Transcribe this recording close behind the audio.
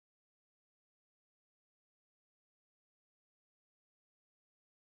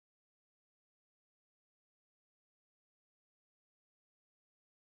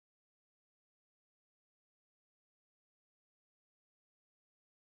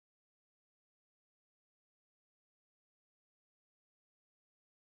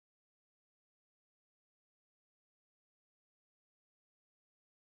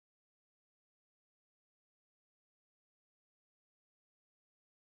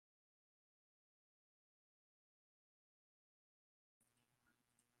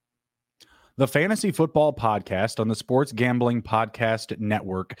The Fantasy Football Podcast on the Sports Gambling Podcast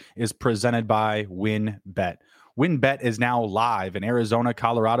Network is presented by WynnBET. WynnBET is now live in Arizona,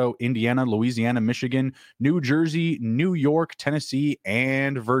 Colorado, Indiana, Louisiana, Michigan, New Jersey, New York, Tennessee,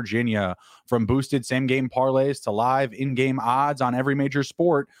 and Virginia. From boosted same-game parlays to live in-game odds on every major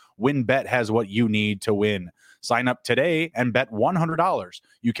sport, WynnBET has what you need to win. Sign up today and bet $100.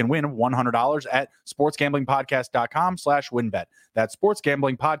 You can win $100 at sportsgamblingpodcast.com/WynnBET. That's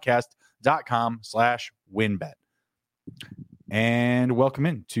sportsgamblingpodcast.com/WynnBET. And welcome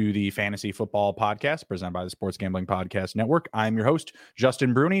into the Fantasy Football Podcast presented by the Sports Gambling Podcast Network. I'm your host,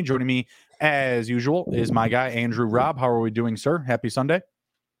 Justin Bruni. Joining me, as usual, is my guy, Andrew Robb. How are we doing, sir? Happy Sunday.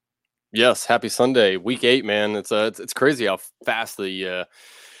 Yes, happy Sunday. Week 8, man. It's crazy how fast the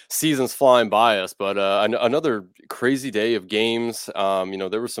season's flying by us, but another crazy day of games.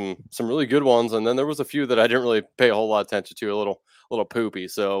 There were some really good ones, and then there was a few that I didn't really pay a whole lot of attention to, a little poopy.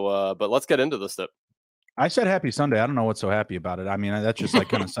 So, but let's get into this stuff. I said happy Sunday. I don't know what's so happy about it. I mean, that's just like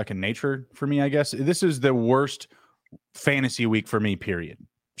kind of second nature for me, I guess. This is the worst fantasy week for me, period.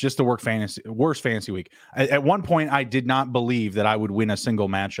 Just the worst fantasy week. At one point, I did not believe that I would win a single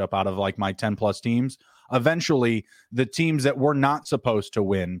matchup out of like my 10 plus teams. Eventually, the teams that were not supposed to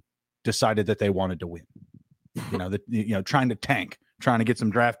win decided that they wanted to win. Trying to tank, trying to get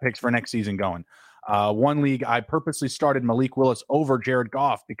some draft picks for next season going. One league, I purposely started Malik Willis over Jared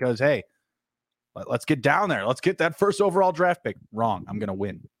Goff because, hey, let's get down there. Let's get that first overall draft pick. Wrong. I'm going to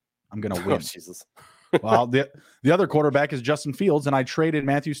win. Oh, Jesus. Well, the other quarterback is Justin Fields, and I traded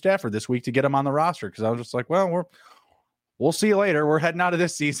Matthew Stafford this week to get him on the roster because I was just like, well, we'll see you later. We're heading out of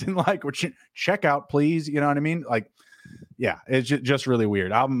this season. Like, check out, please. You know what I mean? Like, yeah, it's just really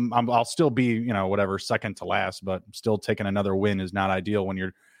weird. I'll still be, whatever, second to last, but still taking another win is not ideal when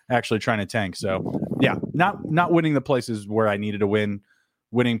you're actually trying to tank. So, yeah, not winning the places where I needed to win,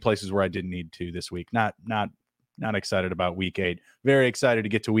 winning places where I didn't need to this week. Not excited about week 8. Very excited to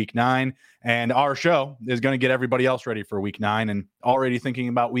get to week 9. And our show is going to get everybody else ready for week 9. And already thinking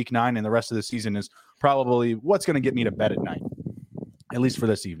about week 9 and the rest of the season is probably what's going to get me to bed at night, at least for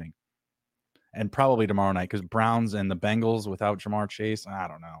this evening. And probably tomorrow night, because Browns and the Bengals without Jamar Chase, I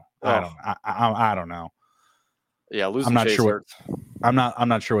don't know. I don't know. Yeah, losing I'm not Chase sure. hurts. I'm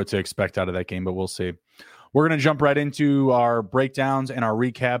not sure what to expect out of that game, but we'll see. We're going to jump right into our breakdowns and our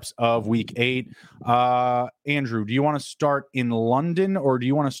recaps of week 8. Andrew, do you want to start in London or do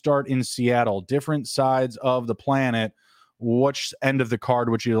you want to start in Seattle? Different sides of the planet. Which end of the card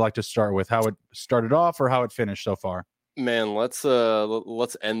would you like to start with? How it started off or how it finished so far? Man, let's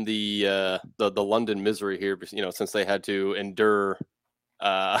end the London misery here, since they had to endure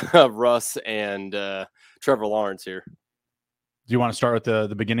Russ and Trevor Lawrence here. Do you want to start with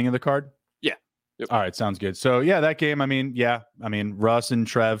the beginning of the card? Yeah. Yep. All right, sounds good. So yeah, that game. I mean, Russ and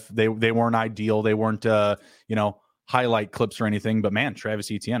Trev, they weren't ideal. They weren't highlight clips or anything. But man,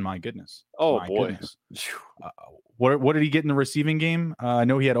 Travis Etienne, my goodness. Oh my boy. Goodness. What did he get in the receiving game? I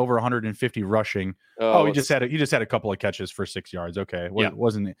know he had over 150 rushing. He just had a couple of catches for 6 yards. Okay,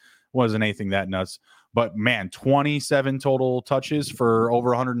 wasn't anything that nuts. But man, 27 total touches for over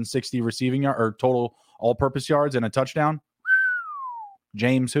 160 receiving or total all-purpose yards and a touchdown.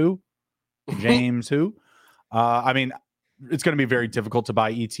 James who? I mean, it's going to be very difficult to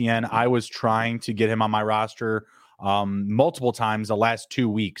buy ETN. I was trying to get him on my roster multiple times the last 2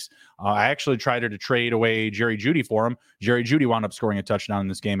 weeks. I actually tried to trade away Jerry Jeudy for him. Jerry Jeudy wound up scoring a touchdown in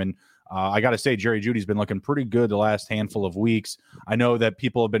this game. And I got to say, Jerry Judy's been looking pretty good the last handful of weeks. I know that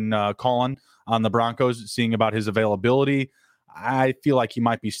people have been calling on the Broncos, seeing about his availability. I feel like he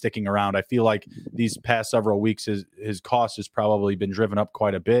might be sticking around. I feel like these past several weeks, his cost has probably been driven up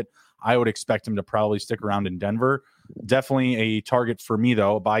quite a bit. I would expect him to probably stick around in Denver. Definitely a target for me,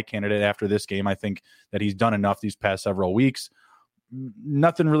 though, a buy candidate after this game. I think that he's done enough these past several weeks.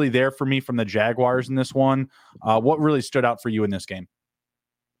 Nothing really there for me from the Jaguars in this one. What really stood out for you in this game?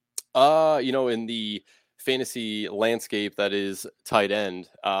 In the fantasy landscape that is tight end,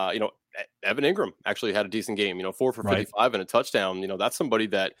 Evan Ingram actually had a decent game, 4 for 55 and a touchdown. That's somebody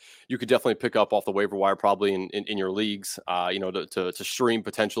that you could definitely pick up off the waiver wire, probably in your leagues, to stream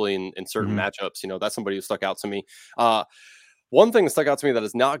potentially in certain matchups. That's somebody who stuck out to me. One thing that stuck out to me that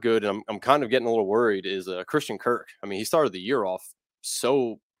is not good, and I'm kind of getting a little worried, is Christian Kirk. I mean, he started the year off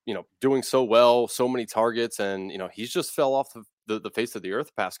so, doing so well, so many targets, and, he's just fell off the face of the earth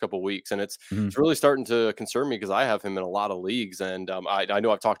the past couple of weeks. And it's really starting to concern me because I have him in a lot of leagues. And I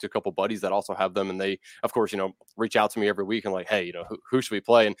know I've talked to a couple buddies that also have them. And they, of course, reach out to me every week and like, hey, who should we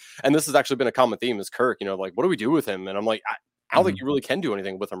play? And this has actually been a common theme is Kirk, like, what do we do with him? And I'm like, I don't think you really can do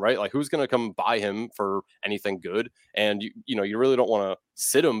anything with him, right? Like, who's going to come buy him for anything good? And you really don't want to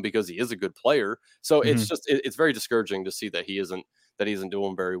sit him because he is a good player. So it's just it's very discouraging to see that he isn't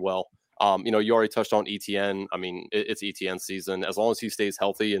doing very well. You already touched on ETN. I mean, it's ETN season. As long as he stays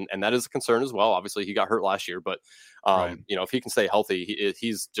healthy, and that is a concern as well. Obviously, he got hurt last year, but Right. if he can stay healthy,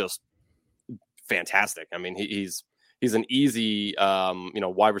 he's just fantastic. I mean, he's an easy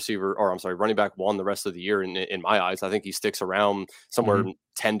wide receiver, or I'm sorry, running back one the rest of the year. In my eyes, I think he sticks around somewhere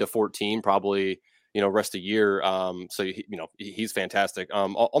 10 to 14, probably rest of year. So he's fantastic.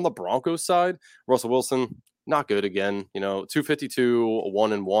 On the Broncos side, Russell Wilson, not good again. 252,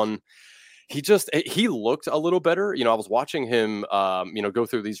 1-1. He looked a little better. I was watching him, go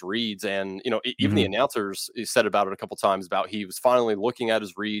through these reads, and even the announcers said about it a couple times about he was finally looking at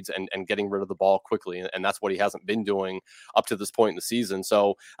his reads and getting rid of the ball quickly, and that's what he hasn't been doing up to this point in the season.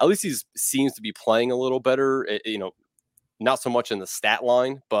 So at least he seems to be playing a little better. Not so much in the stat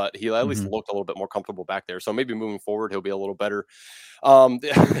line, but he at least looked a little bit more comfortable back there. So maybe moving forward, he'll be a little better.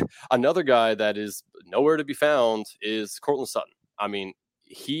 Another guy that is nowhere to be found is Courtland Sutton. I mean,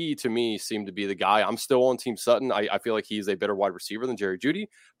 he, to me, seemed to be the guy. I'm still on Team Sutton. I feel like he's a better wide receiver than Jerry Jeudy,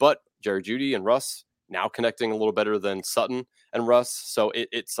 but Jerry Jeudy and Russ now connecting a little better than Sutton and Russ. So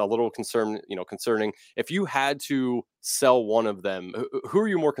it's a little concerning. If you had to sell one of them, who are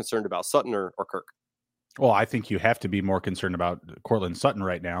you more concerned about, Sutton or Kirk? Well, I think you have to be more concerned about Courtland Sutton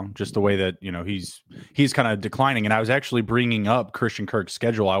right now, just the way that he's kind of declining. And I was actually bringing up Christian Kirk's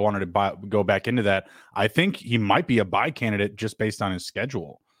schedule. I wanted to go back into that. I think he might be a buy candidate just based on his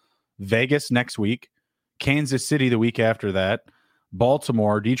schedule. Vegas next week, Kansas City the week after that,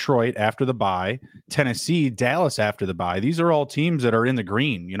 Baltimore, Detroit after the bye, Tennessee, Dallas after the bye. These are all teams that are in the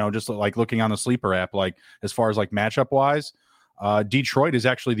green. Just like looking on the sleeper app, like as far as like matchup wise, Detroit is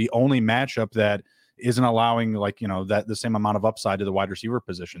actually the only matchup that isn't allowing that the same amount of upside to the wide receiver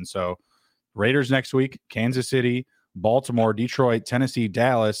position. So Raiders next week, Kansas City, Baltimore, Detroit, Tennessee,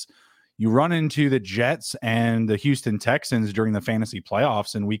 Dallas. You run into the Jets and the Houston Texans during the fantasy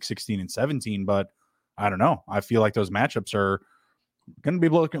playoffs in week 16 and 17. But I don't know. I feel like those matchups are going to be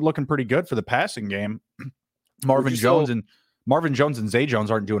looking pretty good for the passing game. Marvin Jones and Zay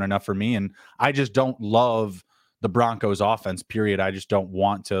Jones aren't doing enough for me. And I just don't love the Broncos offense, period. I just don't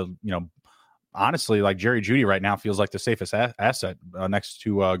want to, honestly, like Jerry Jeudy right now feels like the safest asset next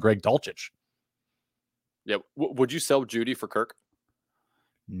to Greg Dulcich. Yeah. Would you sell Jeudy for Kirk?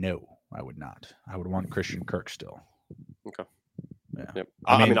 No, I would not. I would want Christian Kirk still. Okay. Yeah. Yep.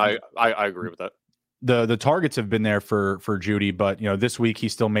 I agree with that. The targets have been there for Jeudy, but this week he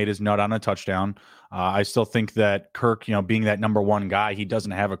still made his nut on a touchdown. I still think that Kirk, being that number one guy, he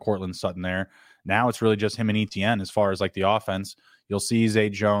doesn't have a Courtland Sutton there. Now it's really just him and ETN as far as like the offense. You'll see Zay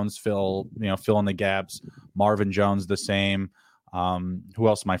Jones fill in the gaps. Marvin Jones the same. Who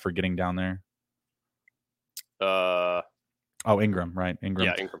else am I forgetting down there? Ingram, right? Ingram.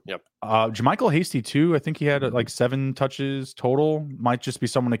 Yeah, Ingram. Yep. JaMychal Hasty too. I think he had like 7 touches total. Might just be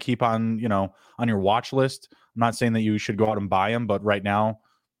someone to keep on your watch list. I'm not saying that you should go out and buy him, but right now,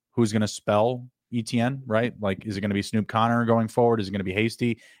 who's going to spell ETN? Right? Like, is it going to be Snoop Conner going forward? Is it going to be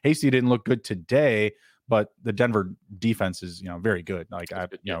Hasty? Hasty didn't look good today, but the Denver defense is very good. Like I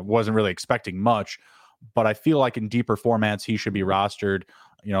wasn't really expecting much, but I feel like in deeper formats he should be rostered.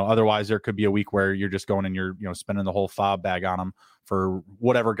 Otherwise there could be a week where you're just going and you're spending the whole fob bag on him for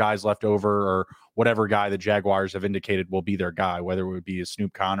whatever guys left over or whatever guy the Jaguars have indicated will be their guy, whether it would be a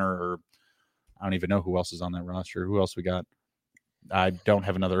Snoop Conner or I don't even know who else is on that roster. Who else we got? I don't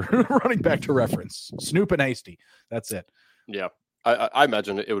have another running back to reference. Snoop and Hasty. That's it. Yeah. I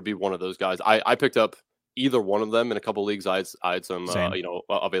imagine it would be one of those guys. I picked up either one of them in a couple leagues. I had some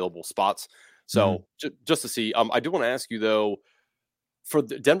available spots. So just to see, I do want to ask you though, for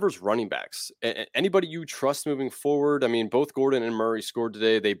Denver's running backs, anybody you trust moving forward? I mean, both Gordon and Murray scored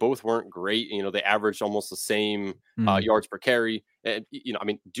today. They both weren't great. They averaged almost the same yards per carry. And,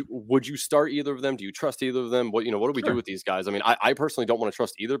 would you start either of them? Do you trust either of them? What do we do with these guys? I mean, I personally don't want to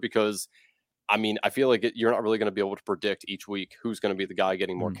trust either because I feel like you're not really going to be able to predict each week who's going to be the guy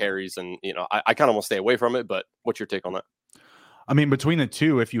getting more carries. And, I kind of want to stay away from it, but what's your take on that? I mean, between the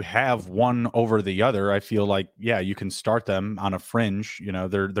two, if you have one over the other, I feel like, yeah, you can start them on a fringe.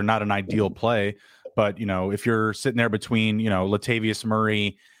 They're not an ideal play, but if you're sitting there between, Latavius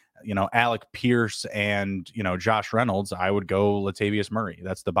Murray, Alec Pierce and, Josh Reynolds, I would go Latavius Murray.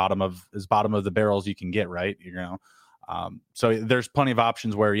 That's the bottom of the barrels you can get, right? So there's plenty of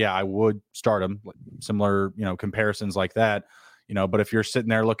options where, yeah, I would start them, similar, comparisons like that, but if you're sitting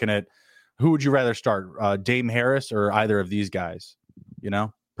there looking at, who would you rather start, Dame Harris or either of these guys?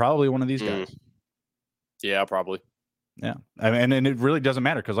 Probably one of these guys. Yeah, probably. Yeah. And it really doesn't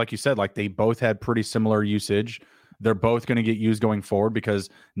matter because, like you said, like they both had pretty similar usage. They're both going to get used going forward because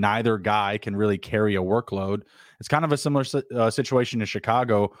neither guy can really carry a workload. It's kind of a similar situation to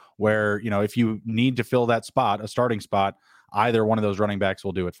Chicago where, you know, if you need to fill that spot, a starting spot, either one of those running backs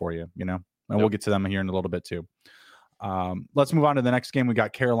will do it for you, you know, and we'll get to them here in a little bit too. Let's move on to the next game. We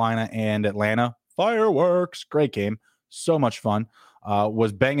got Carolina and Atlanta. Fireworks. Great game. So much fun.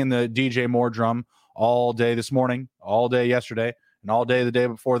 Was banging the DJ Moore drum all day this morning, all day yesterday, and all day the day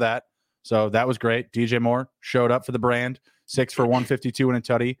before that. So that was great. DJ Moore showed up for the brand, 6 for 152 and a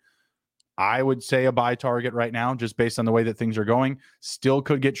tutty. I would say a buy target right now, just based on the way that things are going. Still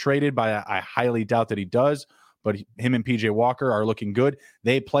could get traded, but I highly doubt that he does. But him and PJ Walker are looking good.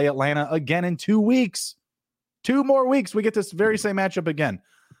 They play Atlanta again in 2 weeks. 2 more weeks. We get this very same matchup again.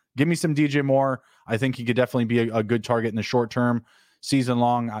 Give me some DJ Moore. I think he could definitely be a good target in the short term, season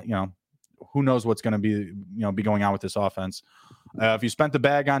long. You know, who knows what's going to be going on with this offense. If you spent the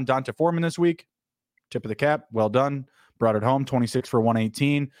bag on D'Onta Foreman this week, tip of the cap, well done. Brought it home, 26 for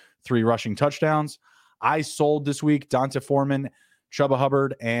 118, 3 rushing touchdowns. I sold this week D'Onta Foreman, Chuba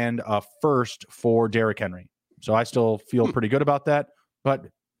Hubbard, and a first for Derrick Henry. So I still feel pretty good about that, but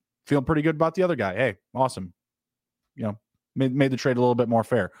feel pretty good about the other guy. Hey, awesome. You know, made the trade a little bit more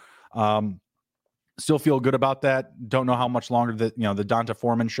fair. Still feel good about that. Don't know how much longer the D'Onta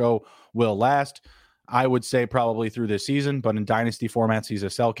Foreman show will last. I would say probably through this season, but in dynasty formats, he's a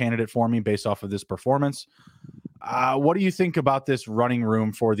sell candidate for me based off of this performance. What do you think about this running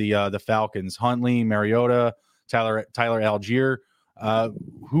room for the Falcons? Huntley, Mariota, Tyler Algier.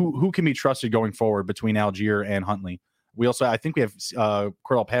 Who can be trusted going forward between Algier and Huntley? I think we have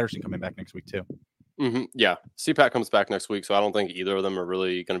Cordell Patterson coming back next week too. Mm-hmm. Yeah, CPAC comes back next week, so I don't think either of them are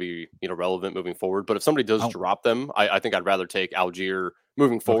really going to be relevant moving forward. But if somebody does drop them, I think I'd rather take Algier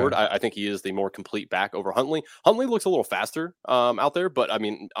moving forward. Okay. I think he is the more complete back over Huntley. Huntley looks a little faster out there, but I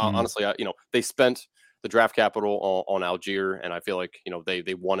mean, honestly, they spent the draft capital on Algier, and I feel like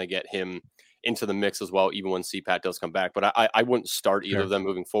they want to get him into the mix as well, even when CPAT does come back. But I wouldn't start either of them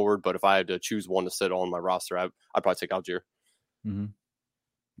moving forward. But if I had to choose one to sit on my roster, I'd probably take Algier. Mm-hmm.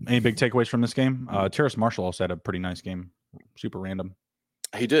 Any big takeaways from this game? Terrace Marshall also had a pretty nice game. Super random.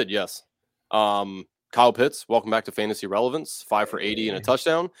 He did, yes. Kyle Pitts, welcome back to Fantasy Relevance. 5 for 80 and a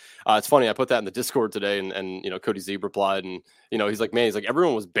touchdown. It's funny, I put that in the Discord today, and Cody Zeeb replied, and he's like,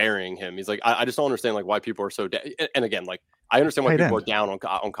 everyone was burying him. He's like, I just don't understand why people are so and again, I understand why people are down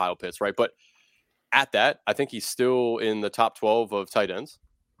on Kyle Pitts, right? But at that, I think he's still in the top 12 of tight ends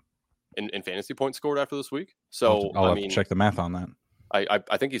in fantasy points scored after this week. So I'll have to check the math on that.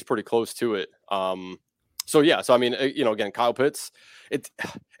 I think he's pretty close to it. So I mean, again, Kyle Pitts, it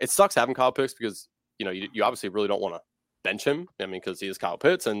sucks having Kyle Pitts because, you obviously really don't want to bench him. I mean, because he is Kyle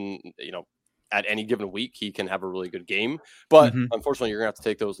Pitts and, at any given week, he can have a really good game. But unfortunately, you're going to have to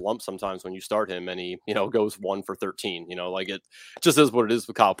take those lumps sometimes when you start him and he, goes 1 for 13. It just is what it is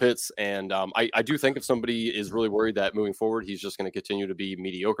with Kyle Pitts. And I do think if somebody is really worried that moving forward, he's just going to continue to be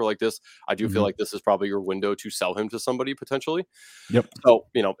mediocre like this, I do feel like this is probably your window to sell him to somebody potentially. Yep. So,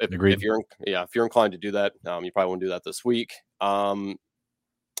 if you're inclined to do that, you probably won't do that this week.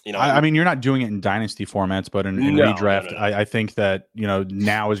 I mean, you're not doing it in dynasty formats, but in redraft, no. I think that,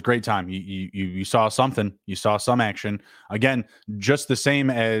 now is a great time. You saw something, you saw some action. Again, just the same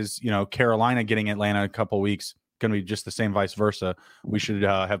as, Carolina getting Atlanta a couple weeks, going to be just the same vice versa. We should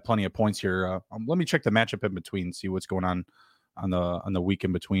have plenty of points here. Let me check the matchup in between, see what's going on the week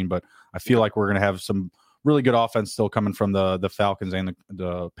in between. But I feel like we're going to have some really good offense still coming from the Falcons and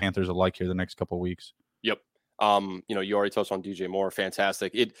the Panthers alike here the next couple of weeks. Yep. You already touched on DJ Moore.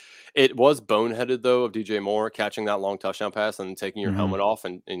 Fantastic. It was boneheaded though of DJ Moore catching that long touchdown pass and taking your helmet off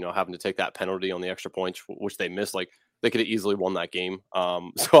and, having to take that penalty on the extra points, which they missed. Like they could have easily won that game.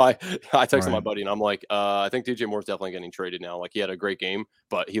 So I texted my buddy and I'm like, I think DJ Moore's definitely getting traded now. Like he had a great game,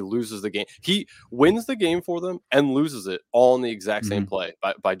 but he loses the game. He wins the game for them and loses it all in the exact same play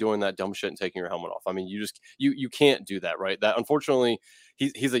by doing that dumb shit and taking your helmet off. I mean, you can't do that, right? That unfortunately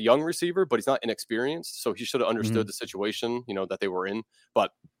he's a young receiver, but he's not inexperienced. So he should have understood the situation, that they were in,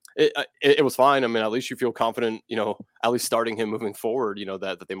 but it was fine. I mean, at least you feel confident, at least starting him moving forward,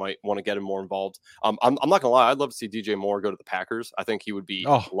 that they might want to get him more involved. I'm not gonna lie. I'd love to see DJ Moore go to the Packers. I think he would be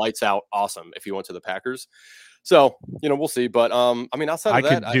lights out awesome if he went to the Packers. So, we'll see. But I mean, outside of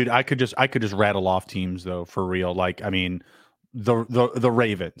that, I could just rattle off teams though, for real. Like, I mean, the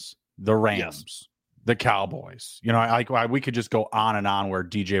Ravens, the Rams, yes, the Cowboys, we could just go on and on where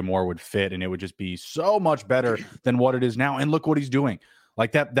DJ Moore would fit and it would just be so much better than what it is now. And look what he's doing.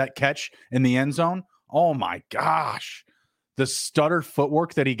 Like that catch in the end zone. Oh my gosh. The stutter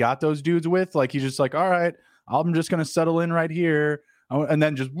footwork that he got those dudes with. Like, he's just like, all right, I'm just going to settle in right here. And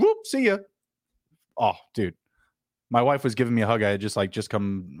then just whoop, see ya. Oh, dude. My wife was giving me a hug. I had just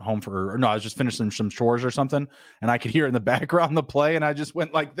come home I was just finishing some chores or something. And I could hear in the background the play. And I just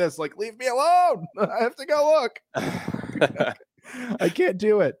went like this, like, leave me alone. I have to go look. I can't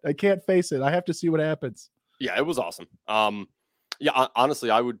do it. I can't face it. I have to see what happens. Yeah, it was awesome.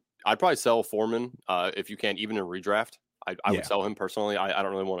 Honestly, I'd probably sell Foreman if you can, even in redraft. I would sell him personally. I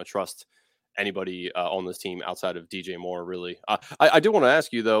don't really want to trust anybody on this team outside of DJ Moore, really. I do want to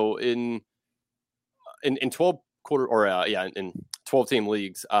ask you though, in 12 quarter or in 12 team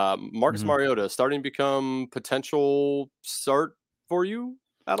leagues, Marcus Mariota starting to become potential start for you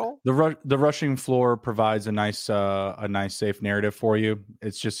at all? The rushing floor provides a nice safe narrative for you.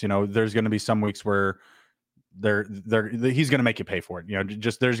 It's just, there's going to be some weeks where he's going to make you pay for it.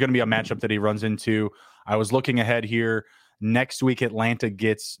 Just there's going to be a matchup that he runs into. I was looking ahead here. Next week, Atlanta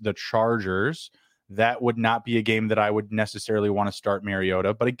gets the Chargers. That would not be a game that I would necessarily want to start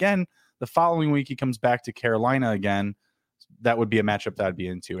Mariota. But again, the following week, he comes back to Carolina again. That would be a matchup that I'd be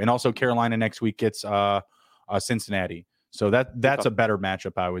into. And also Carolina next week gets Cincinnati. So that's a better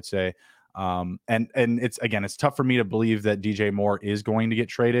matchup, I would say. And it's tough for me to believe that DJ Moore is going to get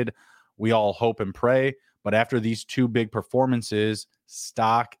traded. We all hope and pray. But after these two big performances,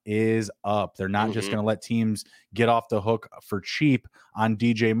 stock is up. They're not just going to let teams get off the hook for cheap on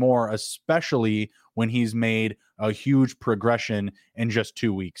DJ Moore, especially when he's made a huge progression in just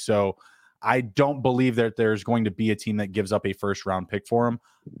 2 weeks. So I don't believe that there's going to be a team that gives up a first-round pick for him.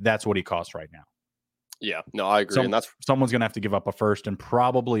 That's what he costs right now. Yeah, no, I agree. And someone's going to have to give up a first and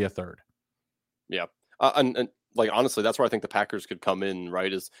probably a third. Yeah. And honestly, that's where I think the Packers could come in,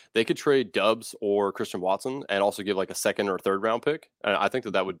 right? Is they could trade Dubs or Christian Watson and also give a second or third round pick. And I think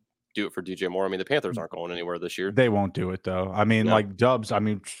that would do it for DJ Moore. I mean, the Panthers aren't going anywhere this year. They won't do it though. I mean, Dubs,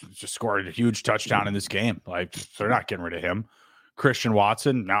 just scored a huge touchdown in this game. They're not getting rid of him. Christian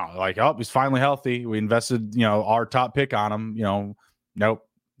Watson, no, he's finally healthy. We invested, our top pick on him. Nope,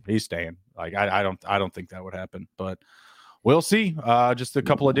 he's staying. I don't think that would happen, but we'll see. Just a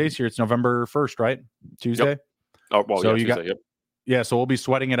couple of days here. It's November 1st, right? Tuesday. Yep. Oh, well, so Tuesday, yep. Yeah, so we'll be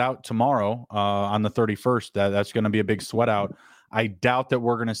sweating it out tomorrow on the 31st. That's going to be a big sweat out. I doubt that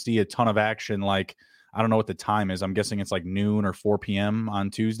we're going to see a ton of action. I don't know what the time is. I'm guessing it's noon or 4 p.m. on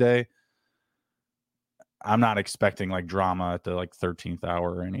Tuesday. I'm not expecting drama at the 13th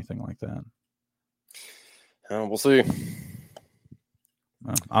hour or anything like that. We'll see.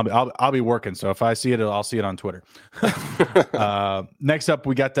 I'll be working, so if I see it, I'll see it on Twitter. Next up,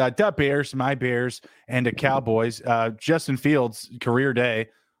 we got the Bears, my Bears, and the Cowboys. Justin Fields, career day,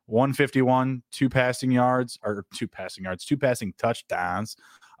 151, two passing touchdowns.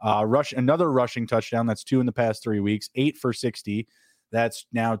 Another rushing touchdown. That's 2 in the past 3 weeks. 8 for 60. That's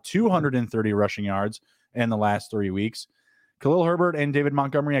now 230 rushing yards in the last 3 weeks. Khalil Herbert and David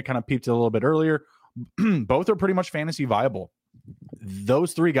Montgomery, I kind of peeped a little bit earlier. Both are pretty much fantasy viable.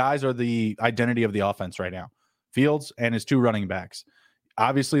 Those 3 guys are the identity of the offense right now. Fields and his 2 running backs.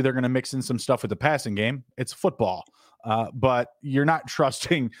 Obviously, they're going to mix in some stuff with the passing game. It's football. But you're not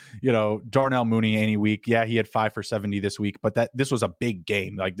trusting, Darnell Mooney any week. Yeah, he had 5 for 70 this week, but this was a big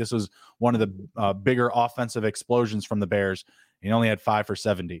game. This was one of the bigger offensive explosions from the Bears. He only had 5 for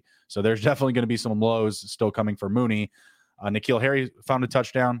 70. So there's definitely going to be some lows still coming for Mooney. N'Keal Harry found a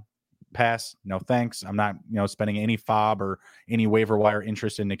touchdown. Pass, no thanks. I'm not, spending any fob or any waiver wire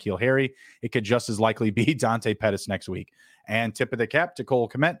interest in N'Keal Harry. It could just as likely be Dante Pettis next week. And tip of the cap to Cole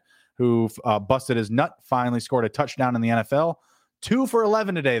Kmet, who busted his nut, finally scored a touchdown in the NFL. 2 for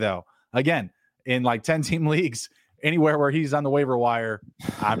 11 today, though. Again, in 10-team leagues, anywhere where he's on the waiver wire,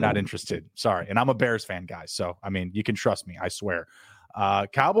 I'm not interested. Sorry. And I'm a Bears fan, guys. So, you can trust me. I swear.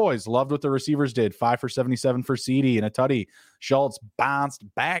 Cowboys loved what the receivers did. 5 for 77 for CD and a tutty. Schultz bounced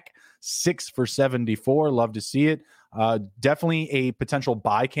back 6 for 74. Love to see it. Definitely a potential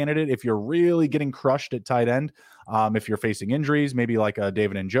buy candidate if you're really getting crushed at tight end. If you're facing injuries, maybe like a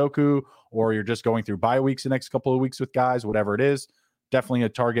David Njoku, or you're just going through bye weeks the next couple of weeks with guys, whatever it is, definitely a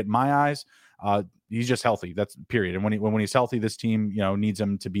target in my eyes. He's just healthy. That's period. And when he's healthy, this team, needs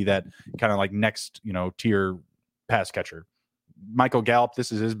him to be that kind of next, tier pass catcher. Michael Gallup,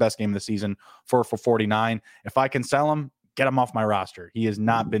 this is his best game of the season, 4 for 49. If I can sell him, get him off my roster. He has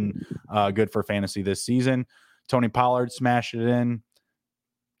not been good for fantasy this season. Tony Pollard smashed it in.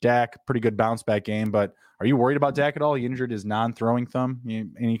 Dak, pretty good bounce back game, but are you worried about Dak at all? He injured his non-throwing thumb.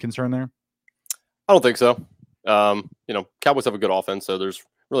 Any concern there? I don't think so. Cowboys have a good offense, so there's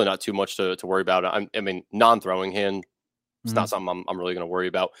really not too much to worry about. Non-throwing hand, it's not something I'm really going to worry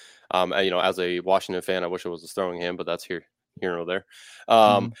about. As a Washington fan, I wish it was a throwing hand, but that's here here or there.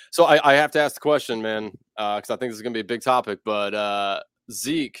 So I have to ask the question, man, because I think this is going to be a big topic. But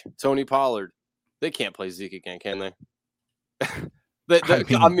Zeke, Tony Pollard, they can't play Zeke again, can they?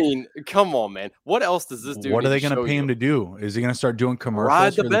 I mean, come on, man. What else does this do? What are they going to pay him to do? Is he going to start doing commercials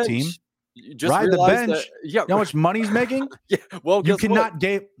Ride the for bench. the team? Just ride the bench. That, yeah. You know how much money he's making? Yeah. Well, you cannot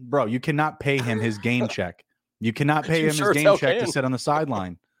you cannot pay him his game check. You cannot pay him his game check to sit on the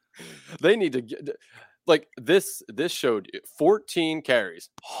sideline. They need to get like this. This showed 14 carries,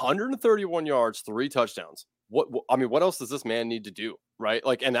 131 yards, 3 touchdowns. What I mean, what else does this man need to do, right?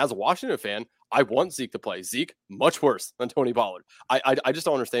 Like, and as a Washington fan, I want Zeke to play. Zeke, much worse than Tony Pollard. I just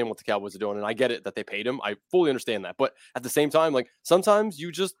don't understand what the Cowboys are doing, and I get it that they paid him. I fully understand that, but at the same time, like sometimes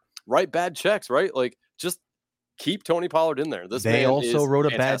you just write bad checks, right? Like just keep Tony Pollard in there. They also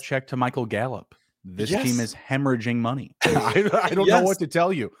wrote a bad check to Michael Gallup. This team is hemorrhaging money. I don't know what to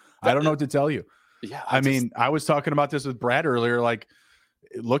tell you. I don't know what to tell you. Yeah, I mean, I was talking about this with Brad earlier. Like,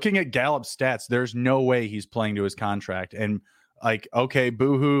 looking at Gallup's stats, there's no way he's playing to his contract. And like, okay,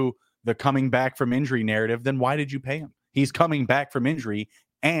 boo-hoo, the coming back from injury narrative, then why did you pay him? He's coming back from injury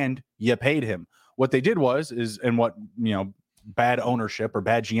and you paid him. What they did and what, bad ownership or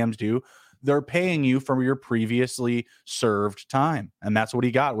bad GMs do, they're paying you for your previously served time. And that's what he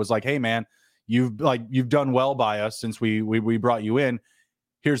got, was like, hey man, you've done well by us since we brought you in.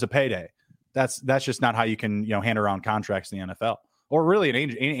 Here's a payday. That's just not how you can, hand around contracts in the NFL or really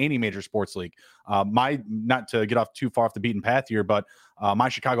in any major sports league. Not to get off too far off the beaten path here, but my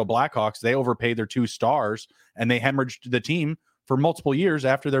Chicago Blackhawks, they overpaid their 2 stars and they hemorrhaged the team for multiple years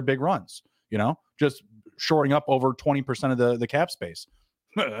after their big runs, just shoring up over 20% of the cap space.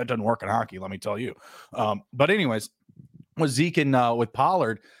 That doesn't work in hockey, let me tell you. But anyways, with Zeke and with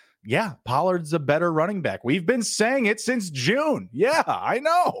Pollard, yeah, Pollard's a better running back. We've been saying it since June. Yeah, I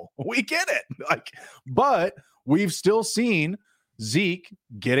know. We get it. But we've still seen Zeke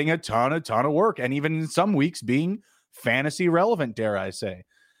getting a ton of work, and even in some weeks being fantasy relevant, dare I say.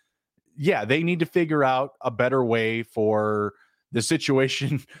 Yeah, they need to figure out a better way for the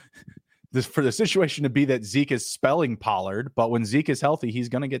situation for the situation to be that Zeke is spelling Pollard, but when Zeke is healthy, he's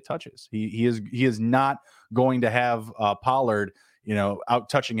going to get touches. He is not going to have Pollard, out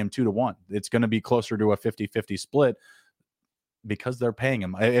touching him 2-1. It's going to be closer to a 50-50 split because they're paying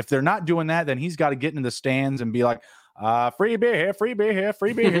him. If they're not doing that, then he's got to get into the stands and be like, free beer here, free beer here,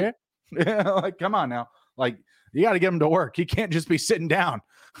 free beer here. Like, come on now. Like, you got to get him to work. He can't just be sitting down.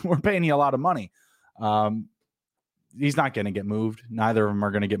 We're paying you a lot of money. He's not going to get moved. Neither of them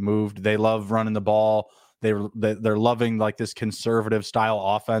are going to get moved. They love running the ball. They're loving like this conservative style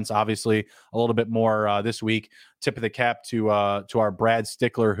offense. Obviously, a little bit more this week. Tip of the cap to our Brad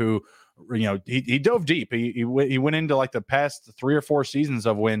Stickler, who he dove deep. He went into like the past 3 or 4 seasons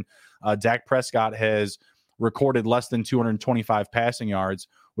of when Dak Prescott has recorded less than 225 passing yards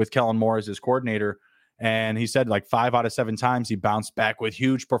with Kellen Moore as his coordinator, and he said like 5 out of 7 times he bounced back with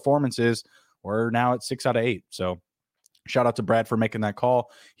huge performances. We're now at 6 out of 8. So shout out to Brad for making that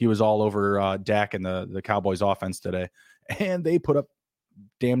call. He was all over Dak and the Cowboys offense today, and they put up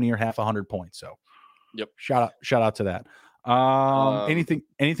damn near 100 points. So, yep. Shout out to that.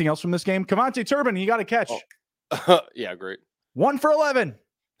 Anything else from this game? Cavante Turbin, you got to catch. Oh. Yeah, great. 1 for 11.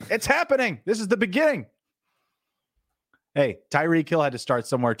 It's happening. This is the beginning. Hey, Tyreek Hill had to start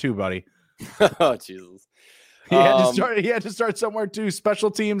somewhere too, buddy. Oh, Jesus. He had to start somewhere too.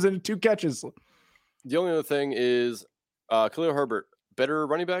 Special teams and 2 catches. The only other thing is Khalil Herbert, better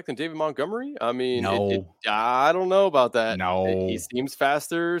running back than David Montgomery? I mean, no. I don't know about that. No. He seems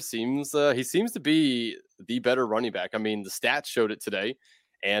faster. He seems to be the better running back. I mean, the stats showed it today.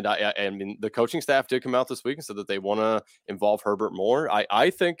 And I mean, the coaching staff did come out this week and said that they want to involve Herbert more. I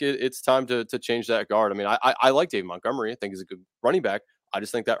think it's time to change that guard. I mean, I like David Montgomery. I think he's a good running back. I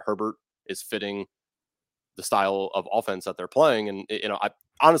just think that Herbert is fitting the style of offense that they're playing. And,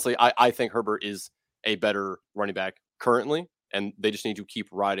 I think Herbert is a better running back currently, and they just need to keep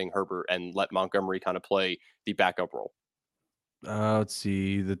riding Herbert and let Montgomery kind of play the backup role. Let's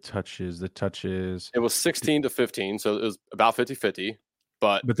see the touches. It was 16-15, so it was about 50-50.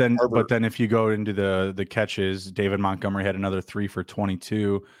 But then if you go into the catches, David Montgomery had another 3 for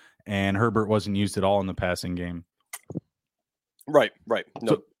 22, and Herbert wasn't used at all in the passing game. Right.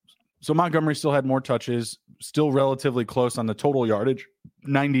 No. So Montgomery still had more touches, still relatively close on the total yardage,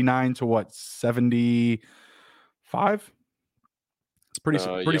 99 to 75. It's pretty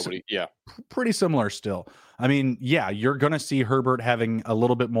similar still. I mean, yeah, you're going to see Herbert having a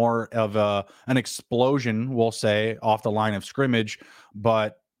little bit more of an explosion, we'll say, off the line of scrimmage,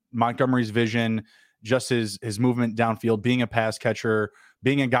 but Montgomery's vision, just his movement downfield, being a pass catcher,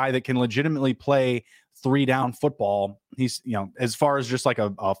 being a guy that can legitimately play 3 down football, he's, as far as just like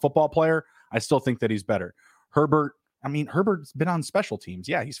a football player, I still think that he's better. Herbert, I mean, Herbert's been on special teams.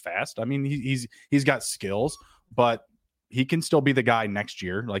 Yeah, he's fast. I mean, he's got skills, but he can still be the guy next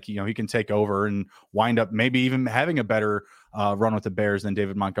year. Like, he can take over and wind up maybe even having a better run with the Bears than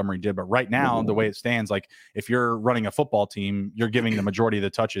David Montgomery did. But right now, the way it stands, like if you're running a football team, you're giving the majority of the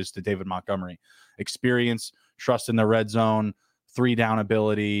touches to David Montgomery. Experience, trust in the red zone, 3 down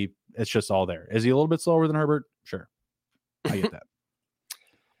ability. It's just all there. Is he a little bit slower than Herbert? Sure. I get that.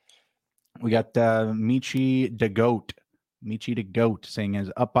 We got Michi the Goat saying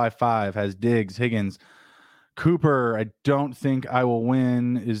is up by 5, has Diggs, Higgins, Cooper. I don't think I will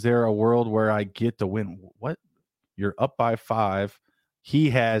win. Is there a world where I get the win? What? You're up by 5.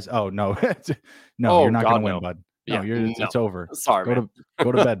 He has. Oh no, no, you're not going to win, bud. No, it's over. Sorry,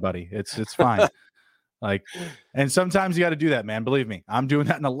 go to bed, buddy. It's fine. Like, and sometimes you got to do that, man. Believe me, I'm doing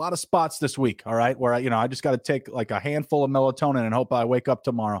that in a lot of spots this week. All right, where I just got to take like a handful of melatonin and hope I wake up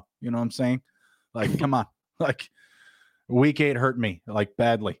tomorrow. You know what I'm saying? Like, come on, like week 8 hurt me like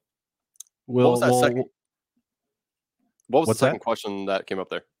badly. What was the second question that came up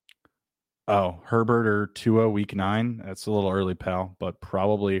there? Oh, Herbert or Tua week 9. That's a little early, pal, but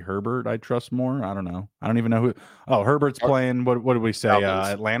probably Herbert. I trust more. I don't know. I don't even know who. Oh, Herbert's playing. What did we say?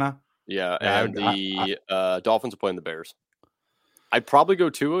 Atlanta. Yeah, and the Dolphins are playing the Bears. I'd probably go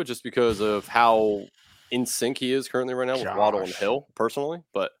Tua just because of how in sync he is currently right now with Waddle and Hill, personally.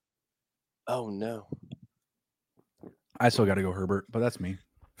 But oh no, I still got to go Herbert, but that's me.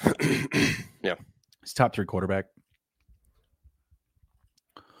 Yeah, he's top 3 quarterback.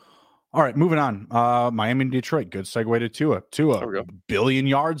 All right, moving on. Miami and Detroit. Good segue to Tua. Tua, billion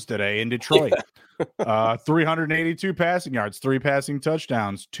yards today in Detroit. 382 passing yards, 3 passing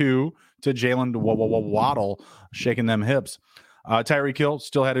touchdowns, 2 to Jalen Waddle, shaking them hips. Tyreek Hill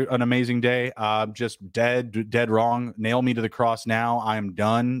still had an amazing day. Just dead wrong. Nail me to the cross now. I am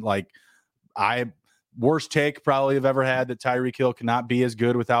done. Like, worst take probably I've ever had, that Tyreek Hill cannot be as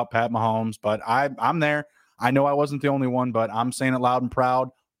good without Pat Mahomes. But I'm there. I know I wasn't the only one, but I'm saying it loud and proud.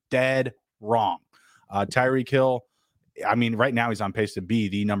 Dead wrong. Tyreek Hill, I mean, right now he's on pace to be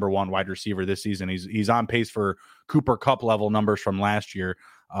the number 1 wide receiver this season. He's on pace for Cooper Kupp level numbers from last year.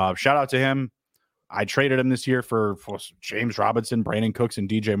 Shout out to him. I traded him this year for James Robinson, Brandon Cooks, and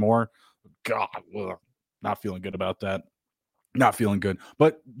DJ Moore. God, not feeling good about that. Not feeling good.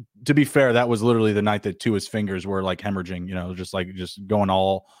 But to be fair, that was literally the night that Tua's fingers were like hemorrhaging, just going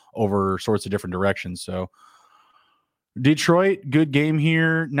all over sorts of different directions. So Detroit, good game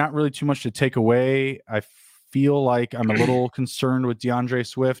here. Not really too much to take away. I feel like I'm a little concerned with DeAndre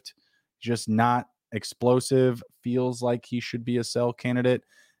Swift. Just not explosive. Feels like he should be a sell candidate.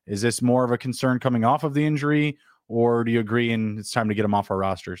 Is this more of a concern coming off of the injury, or do you agree and it's time to get him off our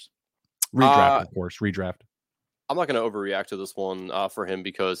rosters? Redraft, of course. Redraft. I'm not going to overreact to this one for him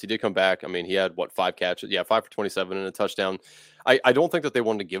because he did come back. I mean, he had 5 catches? Yeah, 5 for 27 and a touchdown. I don't think that they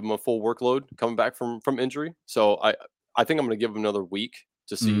wanted to give him a full workload coming back from injury. So I think I'm going to give him another week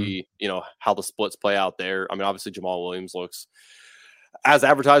to see, how the splits play out there. I mean, obviously Jamal Williams looks as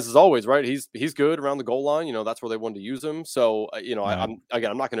advertised as always, right? He's good around the goal line. That's where they wanted to use him. So, I'm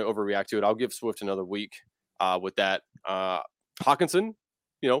not going to overreact to it. I'll give Swift another week with that. Hawkinson,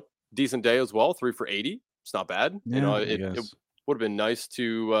 decent day as well. 3 for 80. It's not bad. Yeah, it would have been nice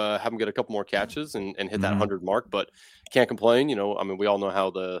to have him get a couple more catches and hit that 100 mark, but can't complain. I mean, we all know how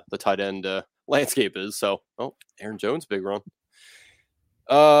the tight end landscape is. So, Aaron Jones, big run.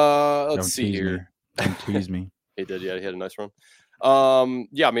 Let's see here. Don't tease me. He did. Yeah, he had a nice run.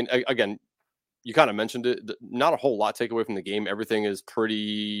 Yeah, I mean, again, you kind of mentioned it. Not a whole lot take away from the game. Everything is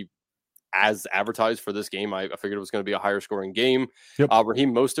pretty as advertised for this game. I figured it was going to be a higher scoring game. Yep.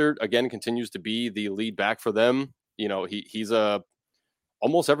 Raheem Mostert, again, continues to be the lead back for them. He's a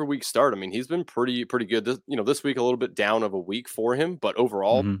almost every week start. I mean, he's been pretty good. This week a little bit down of a week for him, but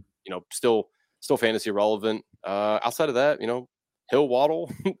overall, still fantasy relevant. Outside of that, Hill, Waddle,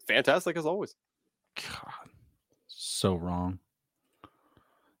 fantastic as always. God, so wrong.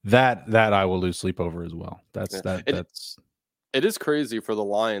 That I will lose sleep over as well. It is crazy for the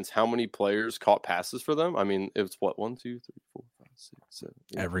Lions how many players caught passes for them. I mean, it was 1, 2, 3, 4, 5, 6, 7,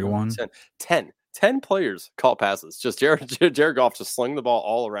 8, everyone 10 players caught passes. Just Jared Goff just sling the ball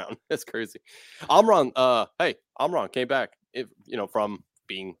all around. It's crazy. Amron, Amron came back from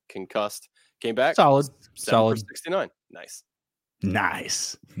being concussed. Came back solid for 69.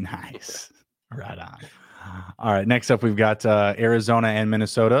 Nice. Right on. All right, next up we've got Arizona and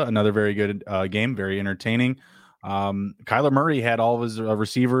Minnesota. Another very good game, very entertaining. Kyler Murray had all of his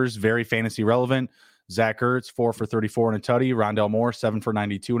receivers very fantasy relevant. Zach Ertz, 4 for 34 and a tutty. Rondell Moore, 7 for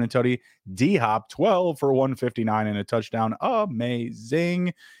 92 and a tutty. D-Hop, 12 for 159 and a touchdown.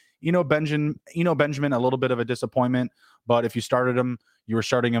 Amazing. Benjamin, a little bit of a disappointment, but if you started him, you were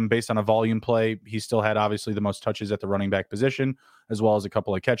starting him based on a volume play. He still had obviously the most touches at the running back position, as well as a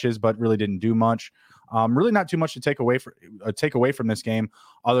couple of catches, but really didn't do much. Really not too much to take away from this game,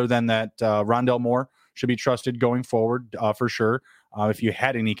 other than that Rondell Moore should be trusted going forward for sure. If you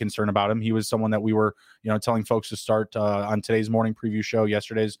had any concern about him, he was someone that we were, telling folks to start on today's morning preview show,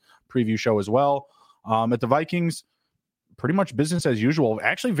 yesterday's preview show as well. At the Vikings, pretty much business as usual.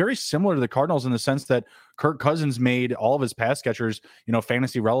 Actually, very similar to the Cardinals in the sense that Kirk Cousins made all of his pass catchers,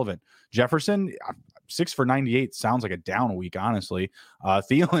 fantasy relevant. Jefferson, 6 for 98 sounds like a down week, honestly.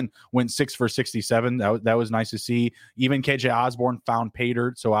 Thielen went 6 for 67. That was nice to see. Even KJ Osborne found pay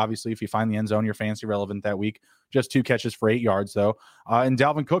dirt. So obviously, if you find the end zone, you're fantasy relevant that week. Just 2 catches for 8 yards, though. And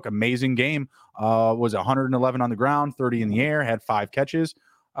Dalvin Cook, amazing game. Was 111 on the ground, 30 in the air, had 5 catches.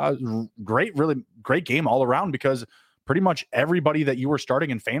 Really great game all around because pretty much everybody that you were starting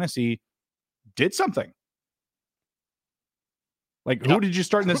in fantasy did something. Like, who did you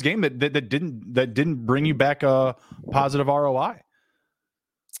start in this game that didn't bring you back a positive ROI?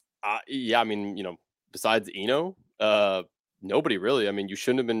 Besides Eno, nobody really. I mean, you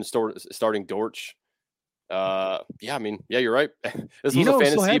shouldn't have been starting Dortch. You're right. This was a fantasy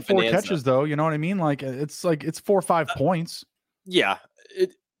still had 4 bonanza. catches, though. You know what I mean? It's 4 or 5 points. Yeah,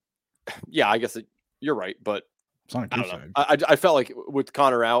 I guess you're right, but it's not a I don't know. I felt like with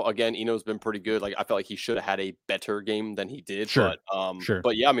Connor out again, Eno's been pretty good. Like, I felt like he should have had a better game than he did. Sure.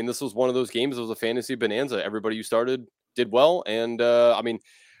 But yeah, I mean, this was one of those games. It was a fantasy bonanza. Everybody you started did well, and I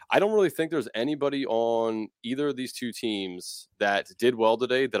don't really think there's anybody on either of these two teams that did well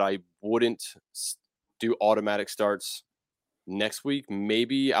today that I wouldn't do automatic starts next week,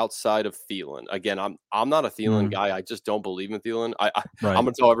 maybe outside of Thielen. Again, I'm not a Thielen guy. I just don't believe in Thielen. I'm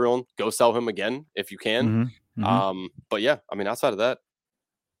gonna tell everyone, go sell him again if you can. But yeah, I mean, outside of that,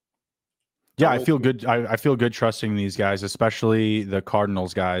 I feel good. I feel good trusting these guys, especially the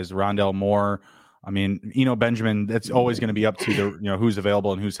Cardinals guys. Rondell Moore. I mean, Benjamin. That's always going to be up to the who's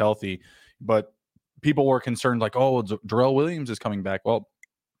available and who's healthy. But people were concerned, like, oh, Darrell Williams is coming back. Well,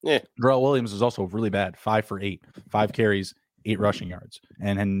 yeah, Darrell Williams is also really bad. 5 for 8, 5 carries, 8 rushing yards,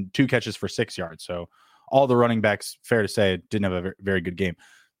 and 2 catches for 6 yards. So all the running backs, fair to say, didn't have a very good game.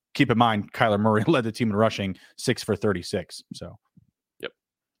 Keep in mind, Kyler Murray led the team in rushing, 6 for 36. So, yep,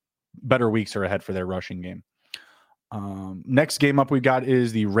 better weeks are ahead for their rushing game. Next game up we got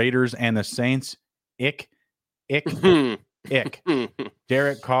is the Raiders and the Saints. Ick.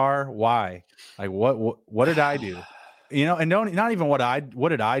 Derek Carr, why? Like, what did I do? And not even what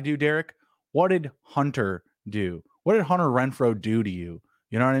did I do, Derek? What did Hunter do? What did Hunter Renfrow do to you?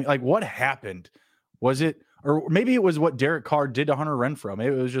 You know what I mean? Like, what happened? Was it, or maybe it was what Derek Carr did to Hunter Renfrow?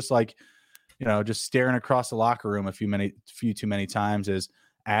 Maybe it was just like, just staring across the locker room a few too many times as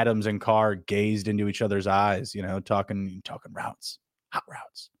Adams and Carr gazed into each other's eyes, talking routes, hot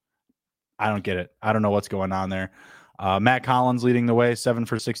routes. I don't get it. I don't know what's going on there. Matt Collins leading the way, 7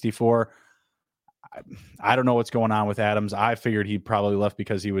 for 64. I don't know what's going on with Adams. I figured he probably left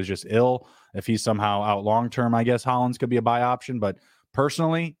because he was just ill. If he's somehow out long-term, I guess Hollins could be a buy option. But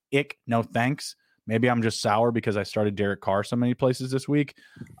personally, no thanks. Maybe I'm just sour because I started Derek Carr so many places this week.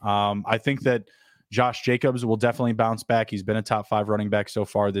 I think that Josh Jacobs will definitely bounce back. He's been a top 5 running back so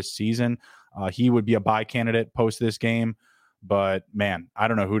far this season. He would be a buy candidate post this game. But, man, I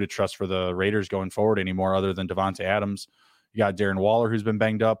don't know who to trust for the Raiders going forward anymore other than Devontae Adams. You got Darren Waller, who's been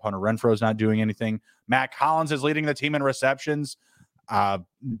banged up. Hunter Renfro's not doing anything. Matt Collins is leading the team in receptions. Not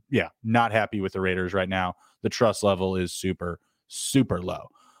happy with the Raiders right now. The trust level is super, super low.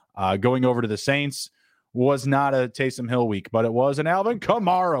 Going over to the Saints was not a Taysom Hill week, but it was an Alvin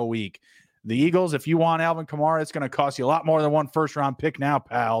Kamara week. The Eagles, if you want Alvin Kamara, it's going to cost you a lot more than 1 first-round pick now,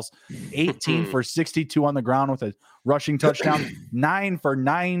 pals. 18 for 62 on the ground with a rushing touchdown, 9 for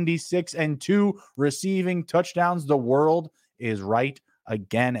 96, and 2 receiving touchdowns. The world is right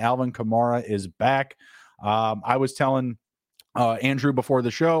again. Alvin Kamara is back. I was telling Andrew before the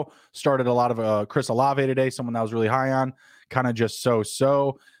show, started a lot of Chris Olave today, someone that I was really high on, kind of just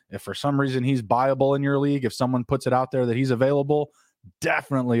so. If for some reason he's buyable in your league, if someone puts it out there that he's available,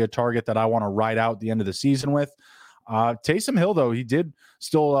 definitely a target that I want to ride out the end of the season with. Taysom Hill, though, he did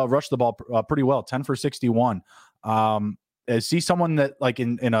still rush the ball pretty well, 10 for 61. See someone that like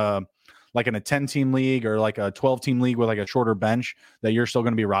in a 10-team league or like a 12-team league with like a shorter bench that you're still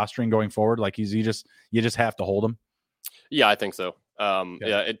going to be rostering going forward? Like you just have to hold him. Yeah, I think so.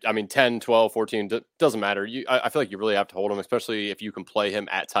 I mean, 10, 12, 14, doesn't matter. I feel like you really have to hold him, especially if you can play him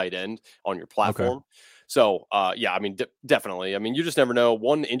at tight end on your platform. Okay. So, I mean, definitely. I mean, you just never know.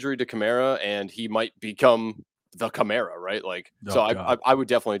 One injury to Kamara, and he might become the Kamara, right? Like, I would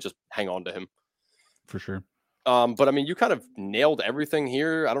definitely just hang on to him. For sure. But I mean, you kind of nailed everything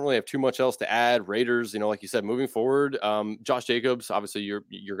here. I don't really have too much else to add. Raiders, like you said, moving forward, Josh Jacobs, obviously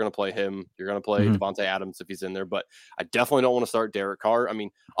you're going to play him. You're going to play Devontae Adams if he's in there, but I definitely don't want to start Derek Carr. I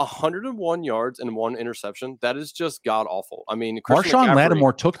mean, 101 yards and 1 interception. That is just god awful. I mean, Marshawn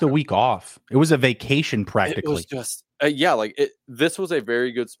Lattimore took the week off. It was a vacation practically. It was just, this was a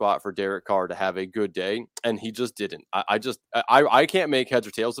very good spot for Derek Carr to have a good day, and he just didn't. I can't make heads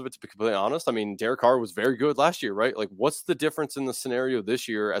or tails of it, to be completely honest. I mean, Derek Carr was very good last year, right? Like, what's the difference in the scenario this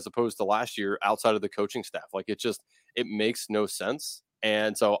year as opposed to last year outside of the coaching staff? Like, it makes no sense.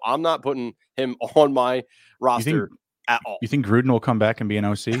 And so I'm not putting him on my roster at all. You think Gruden will come back and be an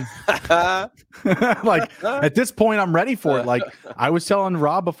OC? Like, at this point, I'm ready for it. Like, I was telling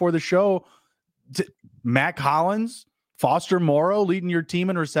Rob before the show, Mac Hollins, Foster Moreau leading your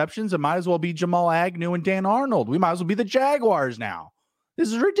team in receptions. It might as well be Jamal Agnew and Dan Arnold. We might as well be the Jaguars now.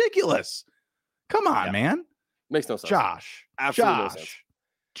 This is ridiculous. Come on, man. Makes no sense. Josh. Absolutely no sense.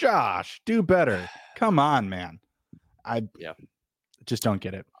 Josh, do better. Come on, man. I just don't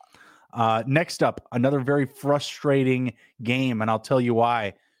get it. Next up, another very frustrating game, and I'll tell you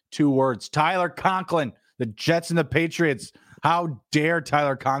why. 2 words. Tyler Conklin, the Jets and the Patriots. How dare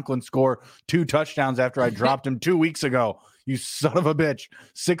Tyler Conklin score 2 touchdowns after I dropped him 2 weeks ago? You son of a bitch.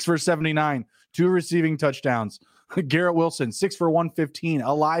 6 for 79, 2 receiving touchdowns. Garrett Wilson, 6 for 115.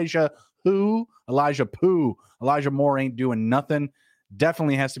 Elijah Poo. Elijah Moore ain't doing nothing.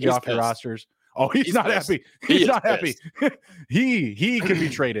 Definitely has to be off your rosters. Oh, he's not pissed. happy. He's not happy. He could be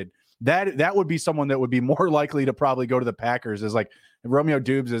traded. That would be someone that would be more likely to probably go to the Packers. Is like Romeo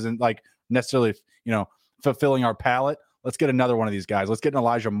Dubes isn't like necessarily, fulfilling our palate. Let's get another one of these guys. Let's get an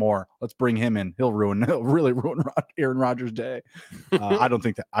Elijah Moore. Let's bring him in. He'll really ruin Aaron Rodgers' day. I don't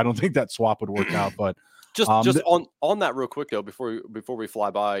think that swap would work out. But just on that real quick though, before we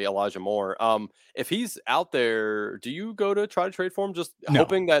fly by Elijah Moore, if he's out there, do you go to try to trade for him? Just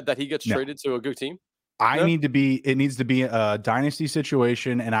hoping that he gets traded to a good team. It needs to be a dynasty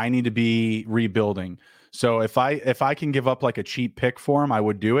situation, and I need to be rebuilding. So if I can give up like a cheap pick for him, I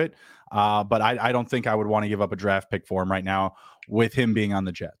would do it. But I don't think I would want to give up a draft pick for him right now with him being on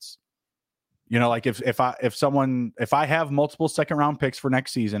the Jets. Like if I have multiple 2nd round picks for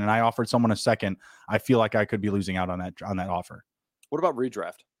next season and I offered someone a 2nd, I feel like I could be losing out on that offer. What about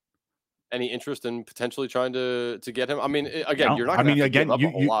redraft? Any interest in potentially trying to get him? I mean, again, you're not. I mean, again, a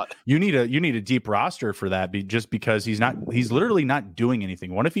whole lot. You need a deep roster for that, just because he's literally not doing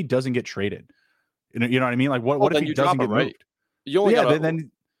anything. What if he doesn't get traded? You know what I mean? Like what if he doesn't get moved? You only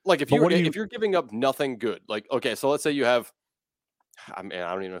then. Like if you're giving up nothing good, like, okay, so let's say you have, I mean,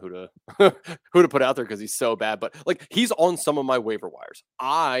 I don't even know who to put out there because he's so bad, but like he's on some of my waiver wires.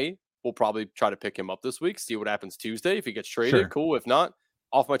 I will probably try to pick him up this week, see what happens Tuesday. If he gets traded, cool. If not,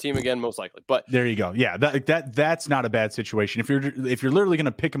 off my team again, most likely. But there you go. Yeah, that's not a bad situation. If you're literally going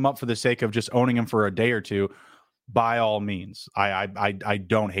to pick him up for the sake of just owning him for a day or two, by all means, I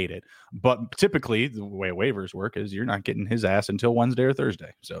don't hate it. But typically, the way waivers work is you're not getting his ass until Wednesday or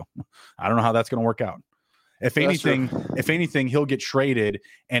Thursday. So I don't know how that's going to work out. If anything, he'll get traded,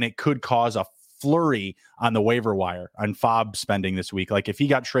 and it could cause a flurry on the waiver wire on FOB spending this week. Like if he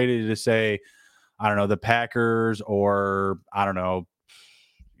got traded to say, I don't know, the Packers, or I don't know,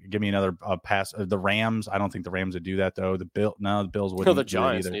 give me another pass. The Rams. I don't think the Rams would do that though. The Bills wouldn't. The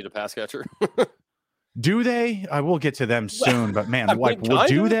Giants need a pass catcher. Do they? I will get to them soon, but man,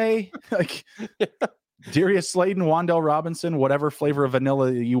 do they? Like Darius Slayton, Wan'Dale Robinson, whatever flavor of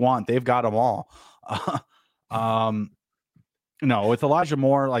vanilla you want, they've got them all. No, with Elijah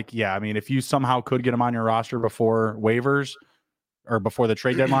Moore, I mean, if you somehow could get him on your roster before waivers or before the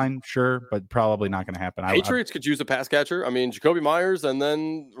trade deadline, sure, but probably not going to happen. Patriots could use a pass catcher. I mean, Jacoby Myers and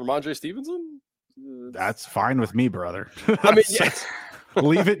then Ramondre Stevenson. That's fine with me, brother. I mean, yes.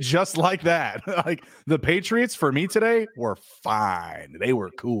 Leave it just like that. Like the Patriots for me today were fine. They were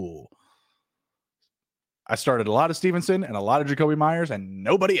cool. I started a lot of Stevenson and a lot of Jacoby Myers and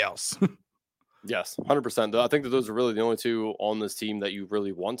nobody else. Yes, 100%. I think that those are really the only 2 on this team that you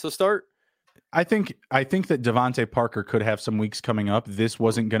really want to start. I think that Devontae Parker could have some weeks coming up. This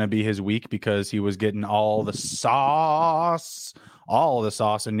wasn't going to be his week because he was getting all the sauce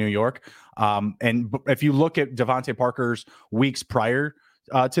in New York. And if you look at Devontae Parker's weeks prior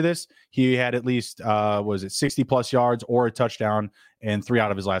to this, he had at least 60 plus yards or a touchdown in 3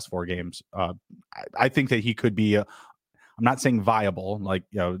 out of his last 4 games. I think that he could be I'm not saying viable, like,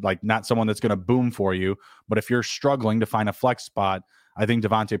 like not someone that's going to boom for you. But if you're struggling to find a flex spot, I think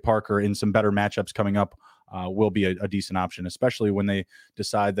Devontae Parker in some better matchups coming up will be a decent option, especially when they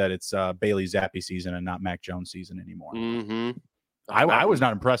decide that it's Bailey Zappi season and not Mac Jones season anymore. Mm-hmm. I was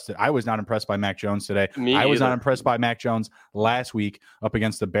not impressed. I was not impressed by Mac Jones today. I was not impressed by Mac Jones last week up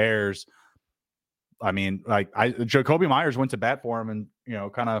against the Bears. I mean, Jacoby Myers went to bat for him and,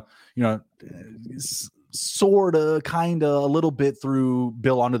 sort of, kind of a little bit threw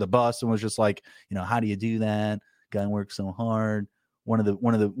Bill under the bus and was just like, how do you do that? Guy works so hard. One of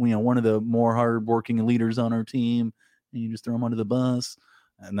the more hardworking leaders on our team, and you just throw him under the bus.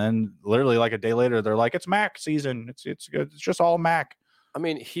 And then literally like a day later, they're like, it's Mac season. It's just all Mac. I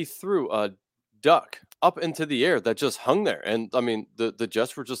mean, he threw a duck up into the air that just hung there. And I mean, the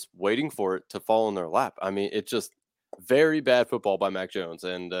Jets were just waiting for it to fall in their lap. I mean, it's just very bad football by Mac Jones.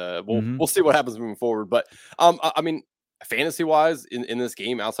 And we'll see what happens moving forward. But I mean, fantasy wise in this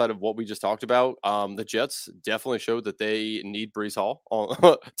game, outside of what we just talked about, the Jets definitely showed that they need Breece Hall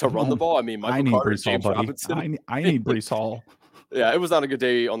to run the ball. I mean, I need Breece Hall, buddy. I need Breece Hall. Yeah, it was not a good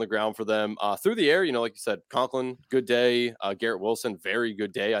day on the ground for them. Through the air, like you said, Conklin, good day. Garrett Wilson, very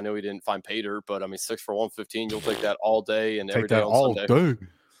good day. I know he didn't find Pater, but I mean, 6 for 115. You'll take that all day and every day on Sunday.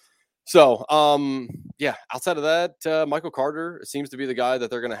 So, outside of that, Michael Carter seems to be the guy that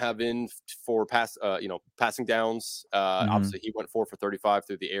they're going to have in for passing downs. Obviously, he went 4 for 35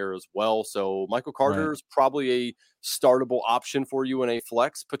 through the air as well. So, Michael Carter is probably a startable option for you in a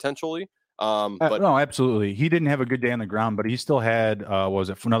flex potentially. But no, absolutely. He didn't have a good day on the ground, but he still had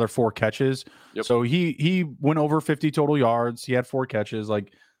another 4 catches. Yep. So he went over 50 total yards. He had 4 catches.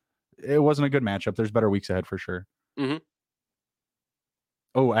 Like, it wasn't a good matchup. There's better weeks ahead for sure. Mm-hmm.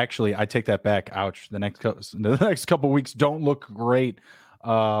 Oh, actually, I take that back. Ouch. The next couple weeks don't look great.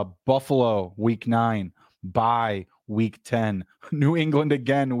 Buffalo week 9, bye week 10, New England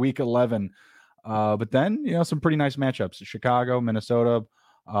again week 11. But then some pretty nice matchups: Chicago, Minnesota.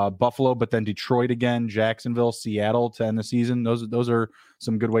 Buffalo, but then Detroit again, Jacksonville, Seattle to end the season. Those are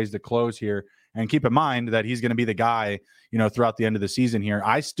some good ways to close here. And keep in mind that he's going to be the guy, throughout the end of the season here.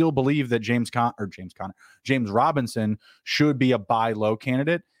 I still believe that James Robinson should be a buy low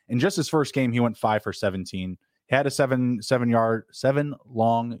candidate. In just his first game, he went 5 for 17. He had a 7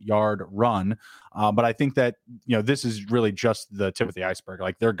 long yard run. But I think that, this is really just the tip of the iceberg.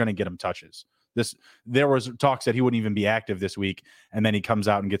 Like, they're going to get him touches. There was talks that he wouldn't even be active this week, and then he comes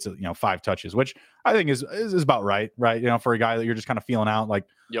out and gets 5 touches, which I think is about right, for a guy that you're just kind of feeling out, like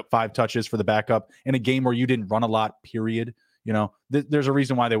 5 touches for the backup in a game where you didn't run a lot, period. There's a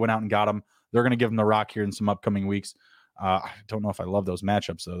reason why they went out and got him. They're going to give him the rock here in some upcoming weeks. I don't know if I love those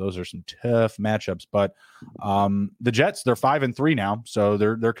matchups though. Those are some tough matchups, but the Jets, they're 5-3 now, so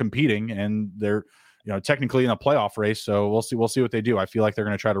they're competing and they're technically in a playoff race. So we'll see what they do. I feel like they're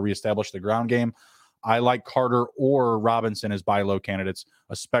going to try to reestablish the ground game. I like Carter or Robinson as buy low candidates,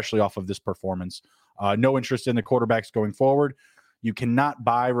 especially off of this performance. No interest in the quarterbacks going forward. You cannot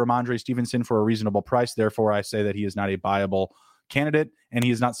buy Ramondre Stevenson for a reasonable price. Therefore, I say that he is not a buyable candidate, and he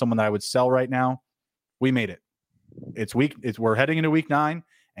is not someone that I would sell right now. We made it. We're heading into week 9,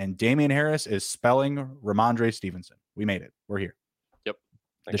 and Damian Harris is spelling Ramondre Stevenson. We made it. We're here. Yep.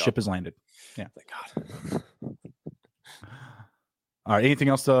 The ship has landed. Yeah. Thank God. All right. Anything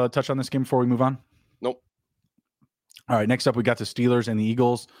else to touch on this game before we move on? Nope. All right. Next up, we got the Steelers and the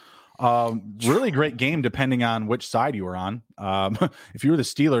Eagles. Really great game, depending on which side you were on. If you were the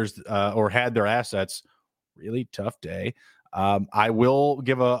Steelers or had their assets, really tough day. I will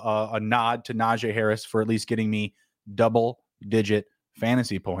give a nod to Najee Harris for at least getting me double-digit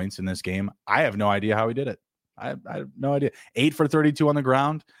fantasy points in this game. I have no idea how he did it. I have no idea. 8 for 32 on the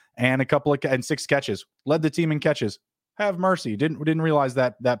ground and 6 catches. Led the team in catches. Have mercy. Didn't realize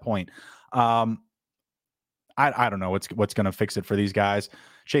that point. I don't know what's going to fix it for these guys.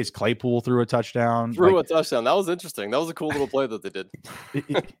 Chase Claypool threw a touchdown. A touchdown. That was interesting. That was a cool little play that they did.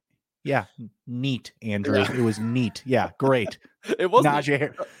 Yeah, neat, Andrew. Yeah. It was neat. Yeah, great. It was.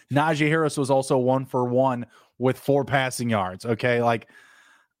 Najee Harris was also 1 for 1 with 4 passing yards. Okay, like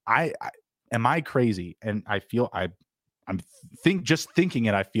am I crazy? And I feel I'm thinking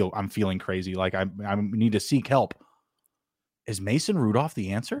it. I'm feeling crazy. Like I need to seek help. Is Mason Rudolph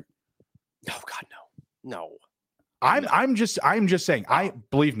the answer? No, God, no. I'm just saying.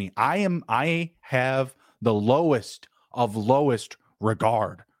 Believe me. I have the lowest of lowest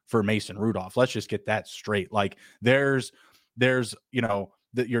regard for Mason Rudolph. Let's just get that straight. Like there's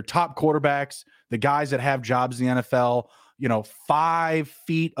your top quarterbacks, the guys that have jobs in the NFL. 5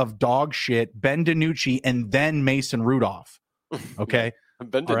 feet of dog shit, Ben DiNucci, and then Mason Rudolph. Okay.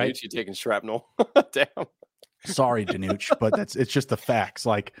 Ben DiNucci taking shrapnel. Damn. Sorry, Danucci, but it's just the facts.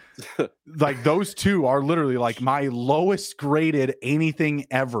 Like those two are literally like my lowest graded anything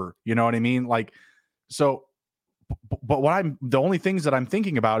ever. You know what I mean? Like, so, but the only things that I'm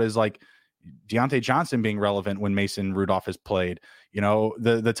thinking about is like Deontay Johnson being relevant when Mason Rudolph has played,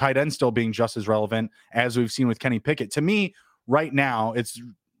 the tight end still being just as relevant as we've seen with Kenny Pickett. To me right now,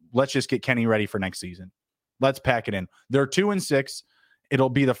 let's just get Kenny ready for next season. Let's pack it in. They're 2-6. It'll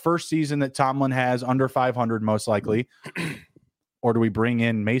be the first season that Tomlin has under 500, most likely. Or do we bring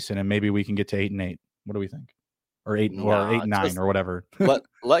in Mason and maybe we can get to 8-8? What do we think? Or 8-9 or whatever.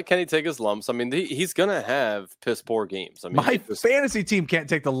 let Kenny take his lumps. I mean, he's gonna have piss poor games. I mean, my fantasy team can't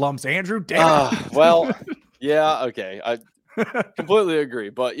take the lumps, Andrew. Damn. Well, yeah, okay. I completely agree.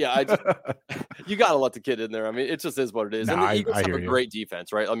 But yeah, you got to let the kid in there. I mean, it just is what it is. And the Eagles have a great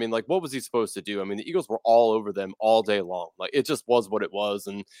defense, right? I mean, like, what was he supposed to do? I mean, the Eagles were all over them all day long. Like, it just was what it was.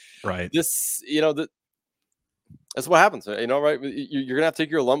 And this, that's what happens. Right? You're gonna have to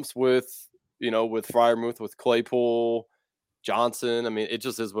take your lumps with Freiermuth, with Claypool, Johnson. I mean, it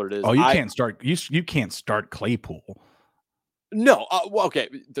just is what it is. Oh, you can't start Claypool. No, well, okay.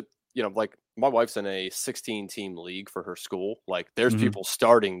 Like my wife's in a 16-team league for her school. Like, there's people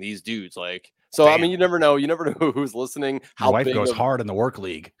starting these dudes. Like, so damn. I mean, you never know. You never know who's listening. My wife goes hard in the work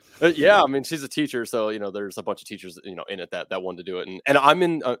league. Yeah, I mean, she's a teacher, so there's a bunch of teachers in it that want to do it. And I'm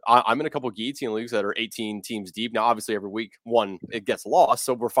in a couple of guillotine leagues that are 18 teams deep. Now, obviously, every week it gets lost,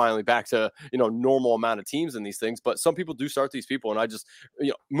 so we're finally back to normal amount of teams in these things. But some people do start these people, and I just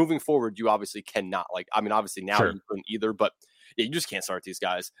moving forward, you obviously cannot. Like, I mean, obviously now you couldn't either, but. Yeah, you just can't start these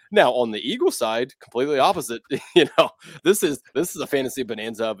guys. Now on the Eagles side, completely opposite. This is a fantasy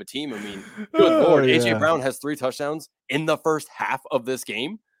bonanza of a team. I mean, good Lord, AJ Brown has 3 touchdowns in the first half of this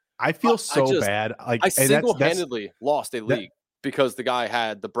game. I feel bad. Like, I single-handedly lost a league because the guy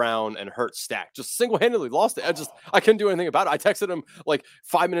had the Brown and Hurts stacked. Just single-handedly lost it. I couldn't do anything about it. I texted him like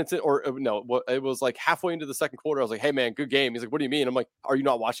 5 minutes in, or no, it was like halfway into the second quarter. I was like, "Hey man, good game." He's like, "What do you mean?" I'm like, "Are you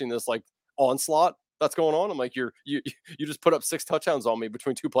not watching this like onslaught that's going on?" I'm like, you just put up 6 touchdowns on me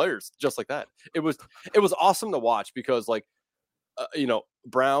between 2 players just like that. It was awesome to watch because like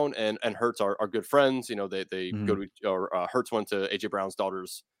Brown and Hurts are good friends. They go to Hurts went to AJ Brown's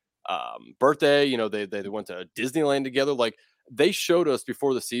daughter's birthday. They went to Disneyland together. Like, they showed us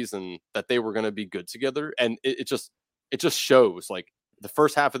before the season that they were going to be good together, and it just shows. Like, the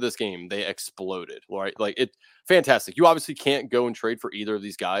first half of this game, they exploded, right? Like, it fantastic. You obviously can't go and trade for either of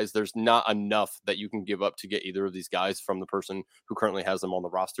these guys. There's not enough that you can give up to get either of these guys from the person who currently has them on the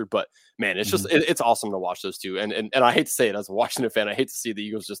roster. But man, it's just it's awesome to watch those two. And I hate to say it as a Washington fan, I hate to see the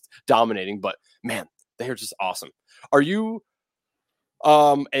Eagles just dominating, but man, they are just awesome. Are you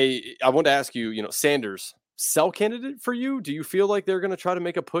I want to ask you, Sanders, sell candidate for you? Do you feel like they're going to try to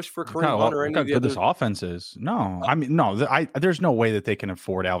make a push for Kareem Hunt or any of the other? This offense is no. I mean, no. There's no way that they can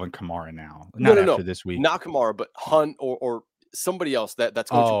afford Alvin Kamara now. No. After this week, not Kamara, but Hunt or somebody else that's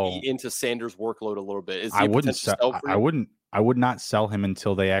going to eat into Sanders' workload a little bit. I would not sell him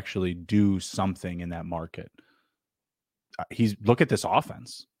until they actually do something in that market. Look at this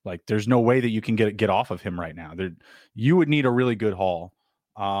offense. Like, there's no way that you can get off of him right now. You would need a really good haul.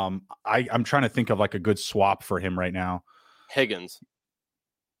 I'm trying to think of like a good swap for him right now. Higgins.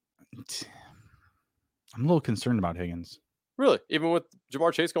 I'm a little concerned about Higgins. Really? Even with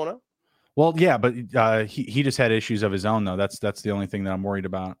Jamar Chase going out? Well, yeah, but he just had issues of his own though. That's the only thing that I'm worried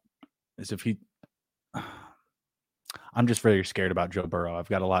about. Is if I'm just very scared about Joe Burrow. I've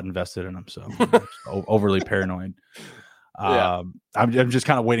got a lot invested in him, so I'm overly paranoid. Yeah. I'm just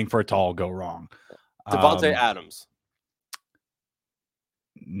kind of waiting for it to all go wrong. Devontae Adams.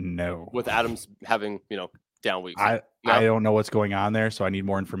 No. With Adams having, down weeks. I don't know what's going on there, so I need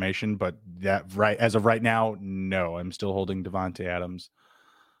more information. But as of right now, no. I'm still holding Devontae Adams.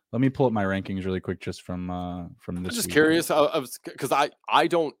 Let me pull up my rankings really quick, just from this. I'm just curious, because I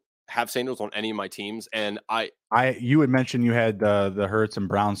don't have Sanders on any of my teams, and you had mentioned you had the Hurts and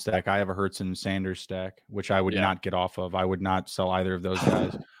Brown stack. I have a Hurts and Sanders stack, which I would not get off of. I would not sell either of those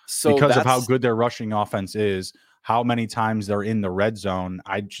guys because of how good their rushing offense is. How many times they're in the red zone?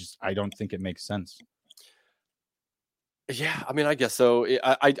 I don't think it makes sense. Yeah, I mean, I guess so.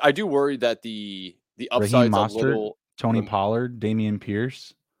 I do worry that the upside's a little. Tony Pollard, Damian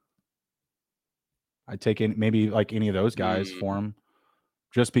Pierce. I'd take maybe like any of those guys for him,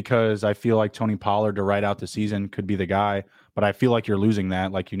 just because I feel like Tony Pollard to ride out the season could be the guy. But I feel like you're losing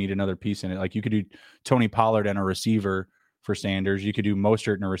that. Like, you need another piece in it. Like, you could do Tony Pollard and a receiver for Sanders. You could do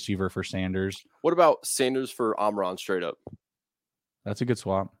Mostert and a receiver for Sanders. What about Sanders for Amon straight up? That's a good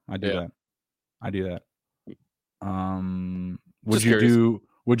swap. I do that. Would Just you curious.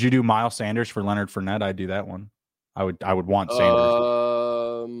 Would you do Miles Sanders for Leonard Fournette? I'd do that one. I would want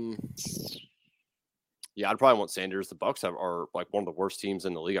Sanders. Yeah, I'd probably want Sanders. The Bucs are like one of the worst teams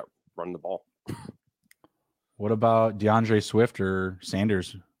in the league at running the ball. What about DeAndre Swift or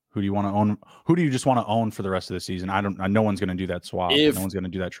Sanders? Who do you want to own? Who do you just want to own for the rest of the season? No one's going to do that swap. No one's going to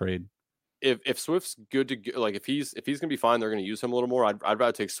do that trade. If Swift's good to go, like if he's going to be fine, they're going to use him a little more. I'd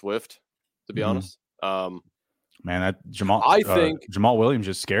rather take Swift, to be honest. Man, that Jamal Williams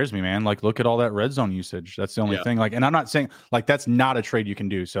just scares me, man. Like, look at all that red zone usage. That's the only thing. Like, and I'm not saying like that's not a trade you can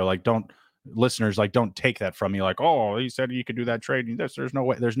do. So like, don't take that from me. Like, oh, he said you could do that trade. There's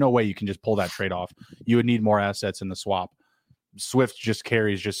no way you can just pull that trade off. You would need more assets in the swap. Swift just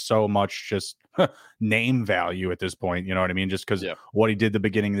carries just so much just name value at this point. You know what I mean? Just because what he did the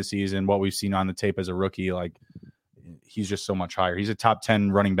beginning of the season, what we've seen on the tape as a rookie, like he's just so much higher. He's a top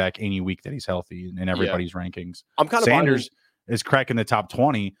 10 running back any week that he's healthy in everybody's rankings. I'm kind of Sanders is cracking the top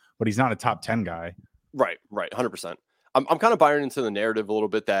 20, but he's not a top 10 guy. Right. 100%. I'm kind of buying into the narrative a little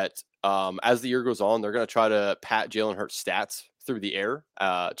bit that as the year goes on, they're going to try to pat Jalen Hurts' stats through the air,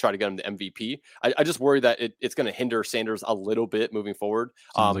 try to get him to MVP. I just worry that it's going to hinder Sanders a little bit moving forward.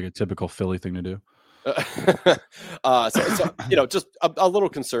 Sounds like a typical Philly thing to do. So just a little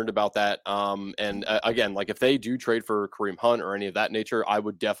concerned about that. And again, like if they do trade for Kareem Hunt or any of that nature, I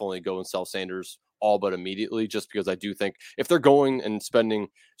would definitely go and sell Sanders all but immediately, just because I do think if they're going and spending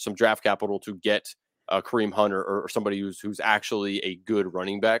some draft capital to get Kareem Hunt or somebody who's actually a good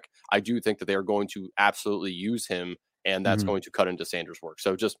running back, I do think that they are going to absolutely use him, and that's going to cut into Sanders' work.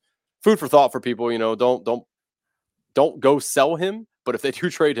 So just food for thought for people. Don't go sell him, but if they do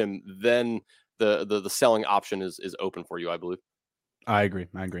trade him, then the selling option is open for you, I believe. I agree.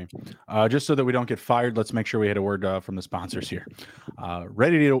 Just so that we don't get fired, let's make sure we hit a word from the sponsors here.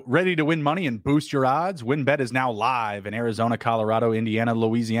 Ready to win money and boost your odds? WynnBET is now live in Arizona, Colorado, Indiana,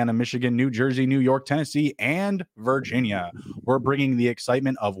 Louisiana, Michigan, New Jersey, New York, Tennessee, and Virginia. We're bringing the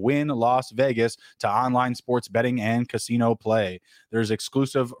excitement of Wynn Las Vegas to online sports betting and casino play. There's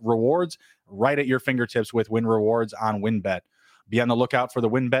exclusive rewards right at your fingertips with Wynn Rewards on WynnBET. Be on the lookout for the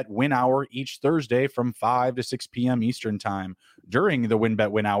WynnBET Win Hour each Thursday from 5 to 6 p.m. Eastern Time. During the WynnBET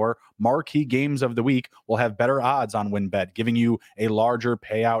Win Hour, marquee games of the week will have better odds on WynnBET, giving you a larger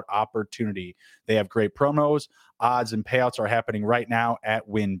payout opportunity. They have great promos. Odds and payouts are happening right now at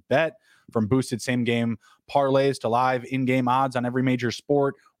WynnBET. From boosted same-game parlays to live in-game odds on every major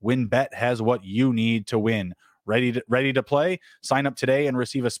sport, WynnBET has what you need to win. Ready to play? Sign up today and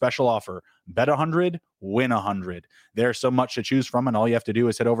receive a special offer. Bet 100, win 100. There's so much to choose from, and all you have to do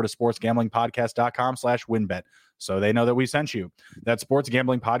is head over to sportsgamblingpodcast.com/WynnBET so they know that we sent you. That's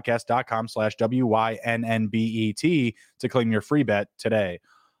sportsgamblingpodcast.com/WYNNBET to claim your free bet today.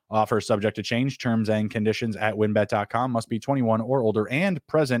 Offer subject to change. Terms and conditions at wynnbet.com. Must be 21 or older and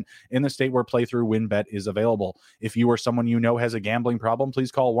present in the state where playthrough WynnBET is available. If you or someone you know has a gambling problem,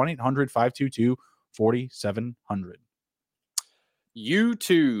 please call 1-800-522-4700.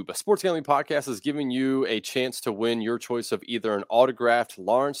 YouTube, a sports gambling podcast, is giving you a chance to win your choice of either an autographed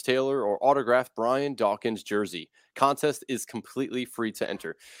Lawrence Taylor or autographed Brian Dawkins jersey. Contest is completely free to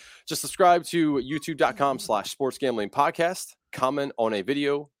enter. Just subscribe to youtube.com/sportsgamblingpodcast. Comment on a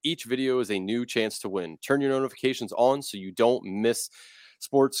video. Each video is a new chance to win. Turn your notifications on so you don't miss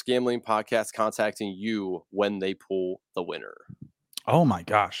Sports Gambling Podcast contacting you when they pull the winner. Oh my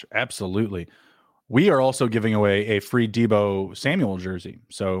gosh, absolutely. We are also giving away a free Deebo Samuel jersey.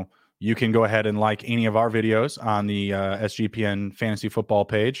 So you can go ahead and like any of our videos on the SGPN Fantasy Football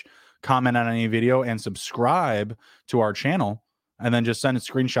page, comment on any video, and subscribe to our channel. And then just send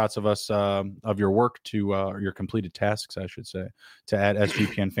screenshots of us, of your work to, or your completed tasks, I should say, to add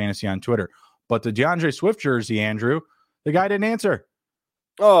SGPN Fantasy on Twitter. But the DeAndre Swift jersey, Andrew, the guy didn't answer.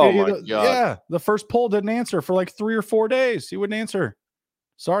 Oh, my God. Yeah, the first poll didn't answer for like 3 or 4 days. He wouldn't answer.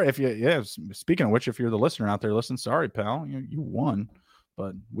 Sorry if speaking of which, if you're the listener out there, listen, sorry, pal, you won,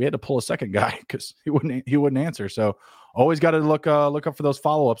 but we had to pull a second guy because he wouldn't answer. So always got to look up for those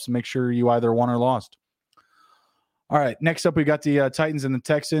follow-ups and make sure you either won or lost. All right. Next up, we got the Titans and the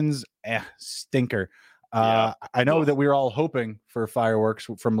Texans. Stinker. I know that we were all hoping for fireworks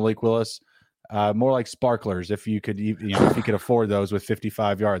from Malik Willis, more like sparklers. If you could, if you could afford those with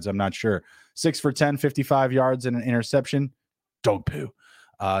 55 yards, I'm not sure. 6 for 10, 55 yards and an interception. Dog poo.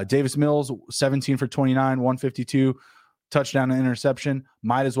 Davis Mills, 17 for 29, 152, touchdown and interception.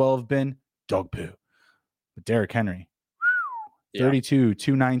 Might as well have been dog poo. But Derrick Henry, 32,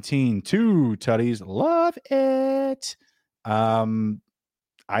 219, 2 tutties. Love it.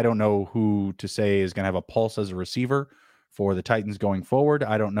 I don't know who to say is going to have a pulse as a receiver for the Titans going forward.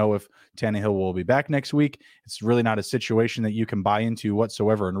 I don't know if Tannehill will be back next week. It's really not a situation that you can buy into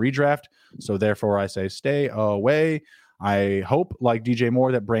whatsoever in redraft. So therefore, I say stay away. I hope, like DJ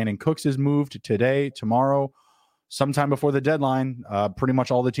Moore, that Brandon Cooks is moved today, tomorrow, sometime before the deadline. Pretty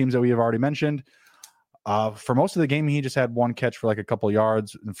much all the teams that we have already mentioned. For most of the game, he just had one catch for like a couple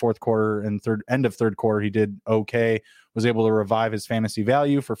yards in the fourth quarter and end of third quarter. He did okay, was able to revive his fantasy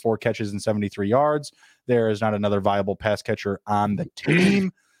value for 4 catches and 73 yards. There is not another viable pass catcher on the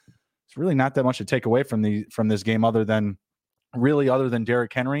team. It's really not that much to take away from this game other than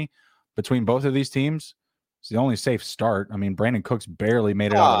Derrick Henry. Between both of these teams, it's the only safe start. I mean, Brandon Cooks barely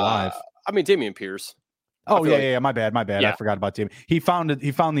made it out alive. I mean, Dameon Pierce. Oh yeah. My bad. Yeah. I forgot about Dameon. He found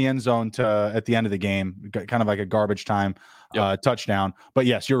the end zone at the end of the game, kind of like a garbage time touchdown. But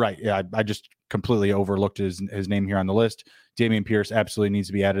yes, you're right. Yeah, I just completely overlooked his name here on the list. Dameon Pierce absolutely needs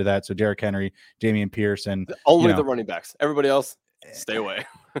to be added to that. So Derrick Henry, Dameon Pierce, and only the running backs. Everybody else, stay away.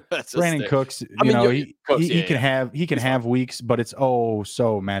 Brandon Cooks, he can have weeks, but it's so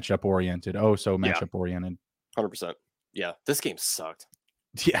matchup oriented. 100%. Yeah, this game sucked.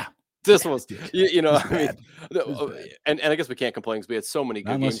 Yeah. This was, I mean, and I guess we can't complain because we had so many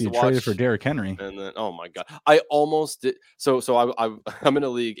good games to watch. Traded for Derrick Henry. And then, oh my God, I almost did. So I'm in a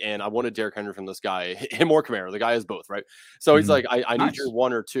league and I wanted Derrick Henry from this guy, him or Kamara. The guy is both, right? So he's like, I need your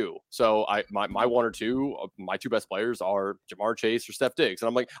 1 or 2. So my 1 or 2, my 2 best players are Ja'Marr Chase or Steph Diggs. And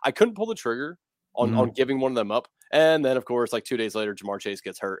I'm like, I couldn't pull the trigger on giving one of them up. And then of course, like 2 days later, Ja'Marr Chase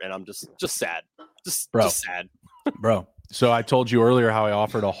gets hurt, and I'm just sad, just sad, bro. So I told you earlier how I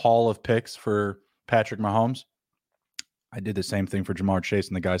offered a haul of picks for Patrick Mahomes. I did the same thing for Ja'Marr Chase,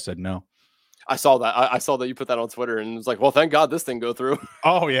 and the guy said no. I saw that. I saw that you put that on Twitter, and it was like, well, thank God this didn't go through.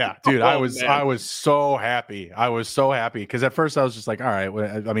 Oh yeah, dude. I was so happy. I was so happy because at first I was just like, all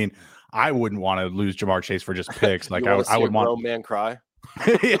right. I mean, I wouldn't want to lose Ja'Marr Chase for just picks. Like I would want grown man cry.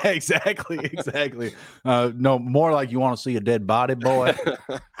 Yeah, exactly. No, more like you want to see a dead body, boy.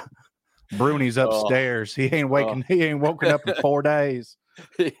 Bruni's upstairs. He ain't woken up in 4 days.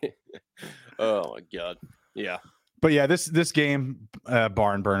 Oh my God. Yeah. But yeah, this game,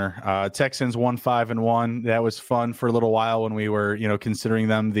 barn burner. Texans won 5-1. That was fun for a little while when we were, considering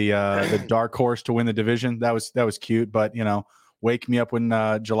them the dark horse to win the division. That was cute. But wake me up when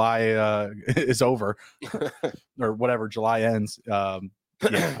July is over or whatever July ends. I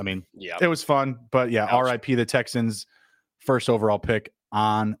mean, it was fun. But yeah, ouch. RIP the Texans, first overall pick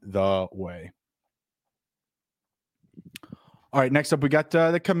on the way. All right, next up we got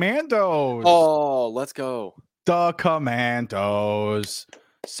the Commandos. Oh, let's go. The Commandos.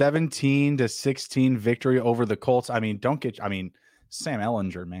 17-16 victory over the Colts. I mean, Sam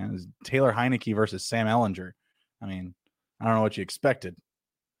Ehlinger, man. Taylor Heineke versus Sam Ehlinger. I mean, I don't know what you expected.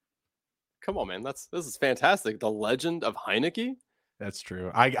 Come on, man. This is fantastic. The legend of Heineke. That's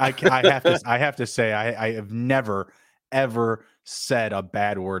true. I have to say I have never ever said a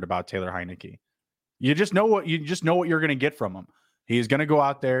bad word about Taylor Heineke. You just know what you're going to get from him. He's going to go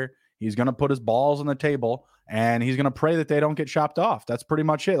out there. He's going to put his balls on the table, and he's going to pray that they don't get chopped off. That's pretty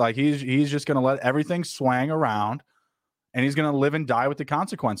much it. Like he's just going to let everything swang around, and he's going to live and die with the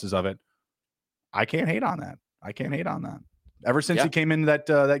consequences of it. I can't hate on that. Ever since he came in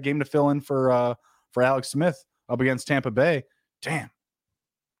that game to fill in for Alex Smith up against Tampa Bay, damn,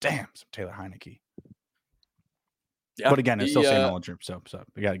 some Taylor Heineke. Yeah, but again, it's still Sam Ehlinger, so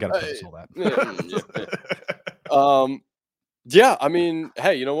we got to preface all that. Yeah, I mean,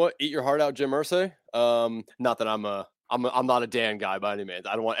 hey, you know what? Eat your heart out, Jim Irsay. Not that I'm not a Dan guy by any means.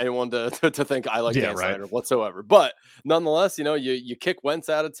 I don't want anyone to think I like Dan Snyder whatsoever. But nonetheless, you kick Wentz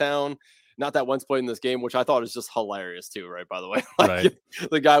out of town. Not that Wentz played in this game, which I thought is just hilarious too, right? By the way,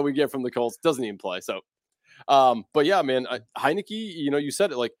 the guy we get from the Colts doesn't even play. So, but yeah, man, Heineke, you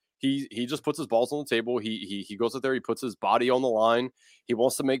said it, like he just puts his balls on the table. He goes out there, he puts his body on the line. He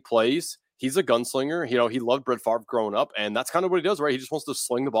wants to make plays. He's a gunslinger. He loved Brett Favre growing up, and that's kind of what he does, right? He just wants to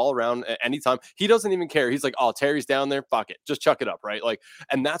sling the ball around at any time. He doesn't even care. He's like, oh, Terry's down there. Fuck it. Just chuck it up, right? Like,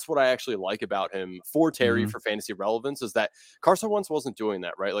 and that's what I actually like about him for Terry for fantasy relevance is that Carson Wentz wasn't doing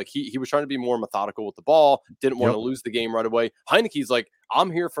that, right? Like he was trying to be more methodical with the ball, didn't want to lose the game right away. Heineke's like, I'm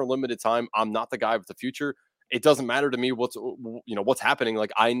here for a limited time. I'm not the guy of the future. It doesn't matter to me what's happening.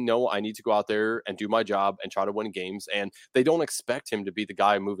 Like, I know I need to go out there and do my job and try to win games, and they don't expect him to be the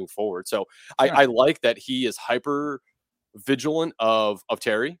guy moving forward. So I like that he is hyper vigilant of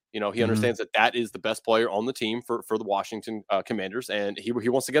Terry. He Mm-hmm. understands that is the best player on the team for the Washington Commanders, and he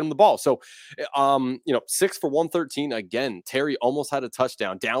wants to get him the ball. So, 6 for 113 again. Terry almost had a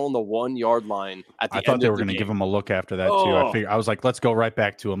touchdown down on the 1 yard line at the end. I thought they were going to give him a look after that too. I was like, let's go right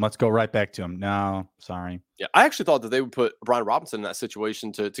back to him. Let's go right back to him. No, sorry. Yeah, I actually thought that they would put Brian Robinson in that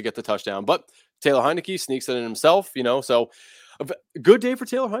situation to get the touchdown, but Taylor Heinicke sneaks it in himself. So. Good day for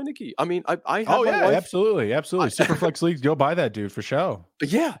Taylor Heinicke. I mean, I have my wife. Absolutely. Superflex leagues, go buy that dude for show.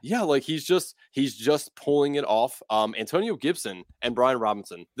 Yeah, like he's just pulling it off. Antonio Gibson and Brian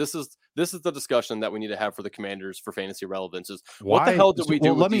Robinson. This is the discussion that we need to have for the Commanders for fantasy relevance. Is what the hell did we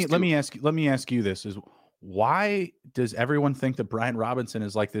do? Let me ask you this: is why does everyone think that Brian Robinson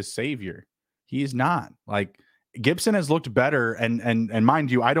is like this savior? He's not. Like, Gibson has looked better, and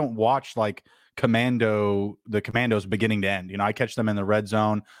mind you, I don't watch like the Commandos beginning to end. I catch them in the red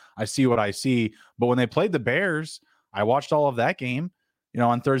zone. I see what I see. But when they played the Bears, I watched all of that game,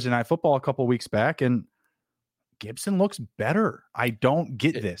 on Thursday Night Football a couple weeks back, and Gibson looks better. I don't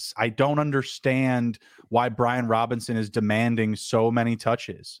get this. I don't understand why Brian Robinson is demanding so many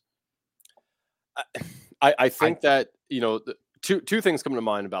touches. I think that, two things come to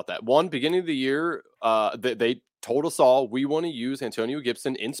mind about that. One, beginning of the year, they told us all we want to use Antonio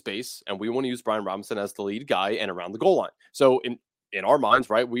Gibson in space, and we want to use Brian Robinson as the lead guy and around the goal line. So in our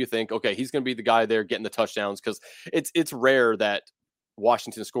minds, right, we think, okay, he's going to be the guy there getting the touchdowns, because it's rare that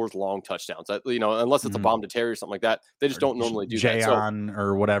Washington scores long touchdowns. Unless it's a bomb to Terry or something like that, they just don't normally do that. Jayon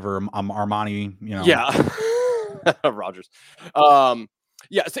or whatever, Armani, Yeah, Rogers. So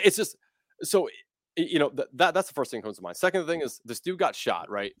it's just so. That's the first thing that comes to mind. Second thing is this dude got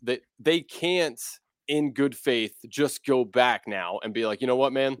shot, right? They can't, in good faith, just go back now and be like, you know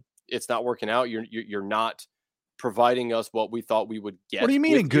what, man, it's not working out. You're not providing us what we thought we would get. What do you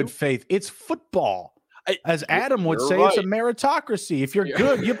mean in good faith? It's football. As Adam would say, right. It's a meritocracy. If you're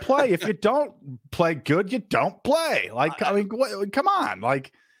good, you play. If you don't play good, you don't play. Like, come on.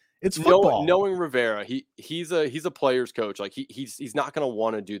 Like, it's football. Knowing Rivera, he's a player's coach. Like, he's not going to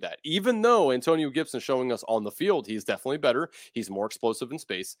want to do that. Even though Antonio Gibson showing us on the field, he's definitely better. He's more explosive in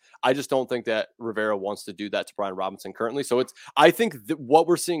space. I just don't think that Rivera wants to do that to Brian Robinson currently. So I think that what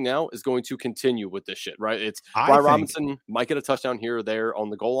we're seeing now is going to continue with this shit, right? Brian Robinson might get a touchdown here or there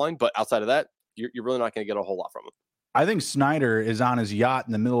on the goal line, but outside of that, you're really not going to get a whole lot from him. I think Snyder is on his yacht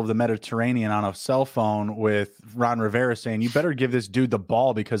in the middle of the Mediterranean on a cell phone with Ron Rivera saying, you better give this dude the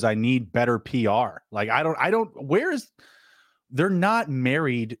ball because I need better PR. Like, they're not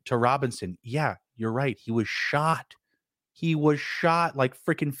married to Robinson. Yeah, you're right. He was shot like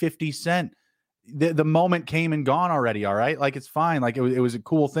freaking 50 Cent. The moment came and gone already. All right. Like, it's fine. Like, it was a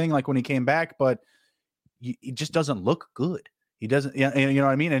cool thing. Like when he came back, but it just doesn't look good. He doesn't, you know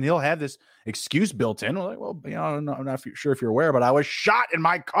what I mean? And he'll have this excuse built in. Like, well, I'm not sure if you're aware, but I was shot in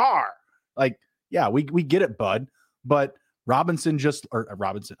my car. Like, yeah, we get it, bud. But Antonio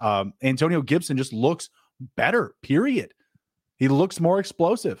Gibson just looks better, period. He looks more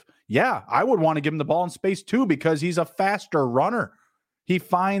explosive. Yeah, I would want to give him the ball in space too, because he's a faster runner. He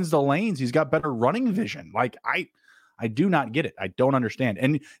finds the lanes. He's got better running vision. Like, I do not get it. I don't understand.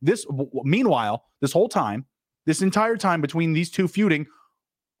 And meanwhile, this entire time between these two feuding,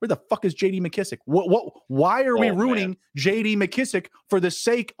 where the fuck is J.D. McKissic? Why are we ruining J.D. McKissic for the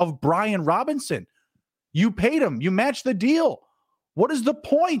sake of Brian Robinson? You paid him. You matched the deal. What is the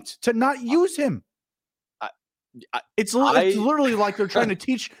point to not use him? It's literally like they're trying to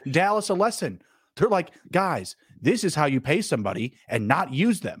teach Dallas a lesson. They're like, guys, this is how you pay somebody and not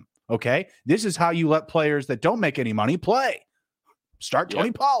use them. Okay? This is how you let players that don't make any money play. Start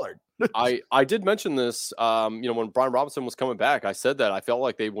Tony Pollard. I did mention this, when Brian Robinson was coming back. I said that I felt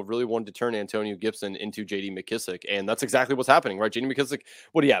like they really wanted to turn Antonio Gibson into J.D. McKissic, and that's exactly what's happening, right? J.D. McKissic,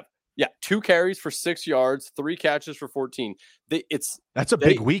 what do you have? Yeah, 2 carries for 6 yards, 3 catches for 14. That's a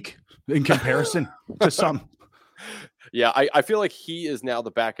big week in comparison to some. Yeah, I feel like he is now the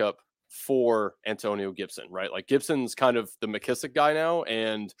backup for Antonio Gibson, right? Like, Gibson's kind of the McKissic guy now,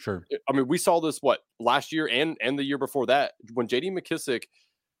 and sure. I mean, we saw this last year and the year before that when J.D. McKissic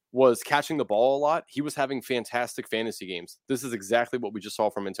was catching the ball a lot. He was having fantastic fantasy games. This is exactly what we just saw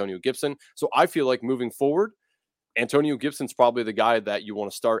from Antonio Gibson. So I feel like moving forward, Antonio Gibson's probably the guy that you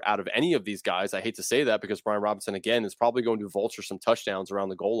want to start out of any of these guys. I hate to say that because Brian Robinson, again, is probably going to vulture some touchdowns around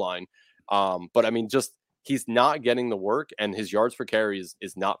the goal line. But I mean, he's not getting the work, and his yards per carry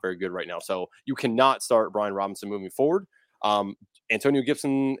is not very good right now. So you cannot start Brian Robinson moving forward. Antonio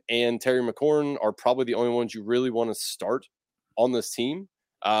Gibson and Terry McLaurin are probably the only ones you really want to start on this team.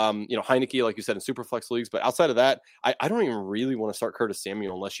 Heineke, like you said, in super flex leagues. But outside of that, I don't even really want to start Curtis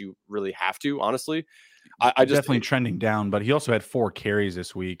Samuel unless you really have to, honestly. I just definitely trending down, but he also had 4 carries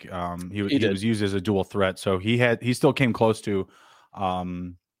this week. He was used as a dual threat, so he still came close to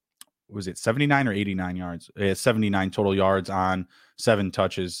was it 79 or 89 yards? 79 total yards on 7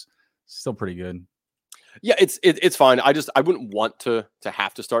 touches. Still pretty good. Yeah, it's fine. I wouldn't want to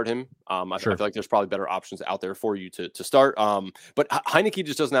have to start him. I Sure. feel like there's probably better options out there for you to start. But Heineke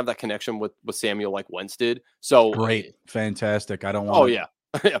just doesn't have that connection with Samuel like Wentz did. So great, fantastic. I don't want. Oh yeah,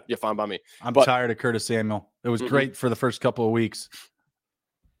 yeah, fine by me. I'm tired of Curtis Samuel. It was great for the first couple of weeks.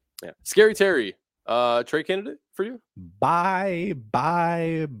 Yeah, Scary Terry, trade candidate for you? Bye.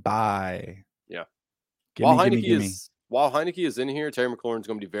 Yeah. Gimme. While Heineke is in here, Terry McLaurin's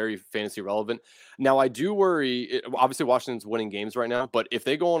going to be very fantasy relevant. Now, I do worry. Obviously, Washington's winning games right now, but if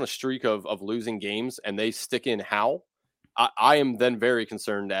they go on a streak of losing games and they stick in Howell, I am then very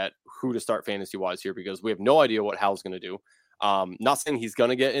concerned at who to start fantasy-wise here because we have no idea what Howell's going to do. Not saying he's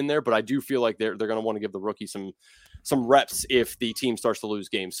going to get in there, but I do feel like they're going to want to give the rookie some reps if the team starts to lose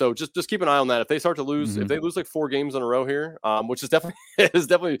games. So just keep an eye on that. If they start to lose, if they lose like 4 games in a row here, which is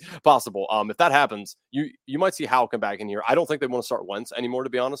definitely possible. If that happens, you might see Howell come back in here. I don't think they want to start Wentz anymore, to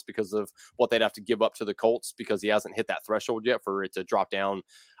be honest, because of what they'd have to give up to the Colts because he hasn't hit that threshold yet for it to drop down,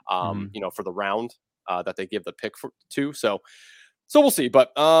 for the round that they give the pick to. So we'll see,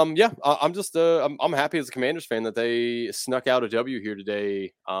 but I'm happy as a Commanders fan that they snuck out a W here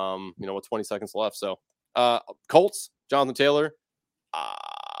today. With 20 seconds left. So Colts, Jonathan Taylor.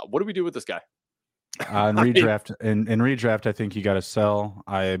 What do we do with this guy? In redraft, in redraft, I think you got to sell.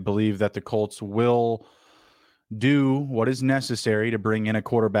 I believe that the Colts will do what is necessary to bring in a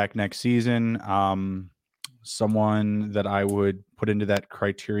quarterback next season. Someone that I would put into that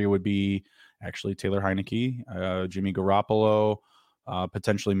criteria would be actually Taylor Heineke, Jimmy Garoppolo.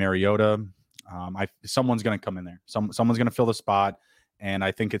 Potentially Mariota. Someone's going to come in there. Someone's going to fill the spot, and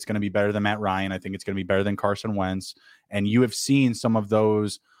I think it's going to be better than Matt Ryan. I think it's going to be better than Carson Wentz. And you have seen some of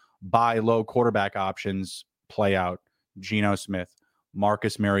those buy low quarterback options play out. Geno Smith,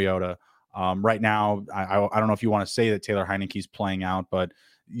 Marcus Mariota. Right now, I don't know if you want to say that Taylor Heineke's playing out, but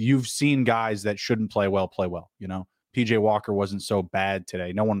you've seen guys that shouldn't play well. PJ Walker wasn't so bad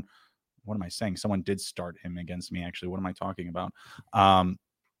today. No one. What am I saying? Someone did start him against me, actually. What am I talking about?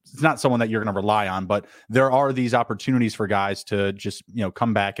 It's not someone that you're going to rely on, but there are these opportunities for guys to just,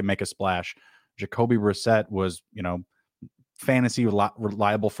 come back and make a splash. Jacoby Brissett was, fantasy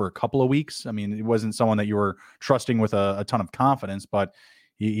reliable for a couple of weeks. I mean, it wasn't someone that you were trusting with a ton of confidence, but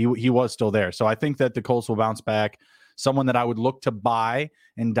he was still there. So I think that the Colts will bounce back. Someone that I would look to buy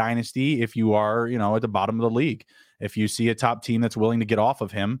in Dynasty if you are, at the bottom of the league. If you see a top team that's willing to get off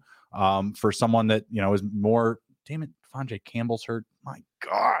of him, for someone that, is more, damn it, Devontae Campbell's hurt. My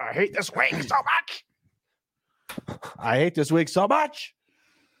God, I hate this week so much.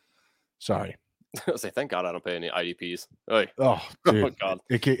 Thank God I don't pay any IDPs. Oy. Oh, dude. Oh, God.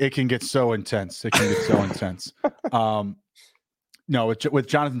 It can get so intense. No, with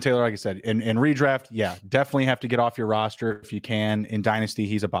Jonathan Taylor, like I said, in redraft, yeah, definitely have to get off your roster if you can. In Dynasty,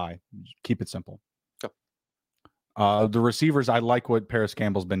 he's a buy. Keep it simple. The receivers, I like what Paris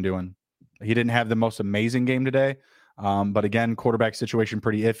Campbell's been doing. He didn't have the most amazing game today, but again, quarterback situation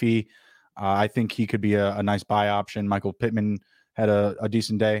pretty iffy. I think he could be a nice buy option. Michael Pittman had a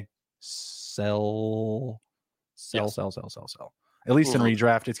decent day. Sell. At least in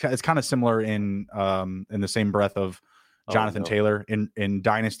redraft, it's kind of similar in the same breath of Jonathan Taylor in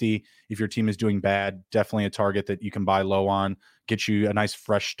Dynasty. If your team is doing bad, definitely a target that you can buy low on, get you a nice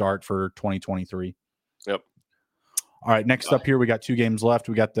fresh start for 2023. Yep. All right, next up here, we got 2 games left.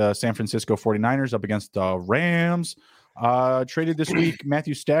 We got the San Francisco 49ers up against the Rams. Traded this week,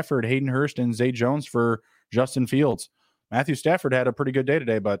 Matthew Stafford, Hayden Hurst, and Zay Jones for Justin Fields. Matthew Stafford had a pretty good day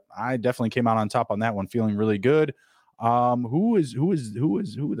today, but I definitely came out on top on that one, feeling really good. Who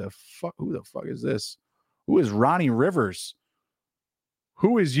the fuck is this? Who is Ronnie Rivers?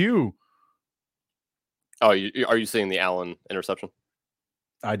 Who is you? Oh, are you seeing the Allen interception?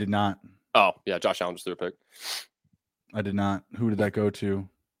 I did not. Oh, yeah, Josh Allen just threw a pick. I did not. Who did that go to?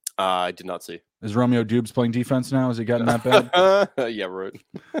 I did not see. Is Romeo Dubes playing defense now? Has he gotten that bad? Yeah, right.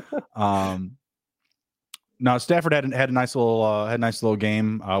 No, Stafford had a nice little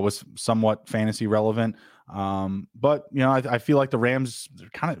game. Was somewhat fantasy relevant. But I feel like the Rams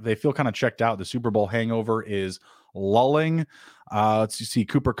feel kind of checked out. The Super Bowl hangover is lulling. Let's see,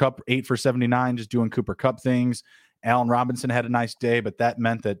 Cooper Kupp 8 for 79, just doing Cooper Kupp things. Allen Robinson had a nice day, but that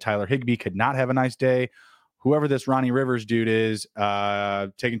meant that Tyler Higbee could not have a nice day. Whoever this Ronnie Rivers dude is,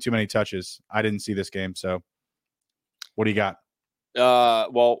 taking too many touches. I didn't see this game, so what do you got?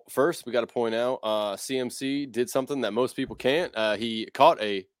 Well, first we got to point out CMC did something that most people can't. He caught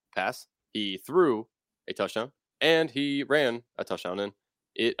a pass, he threw a touchdown, and he ran a touchdown in.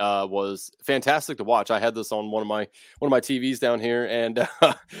 It was fantastic to watch. I had this on one of my TVs down here, and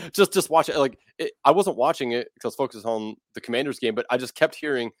just watch it. Like I wasn't watching it because I was focused on the Commanders game, but I just kept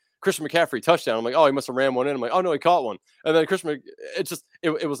hearing Christian McCaffrey touchdown. I'm like, oh, he must have ran one in. I'm like, oh no, he caught one. And then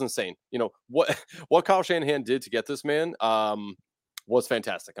it was insane. You know what Kyle Shanahan did to get this man was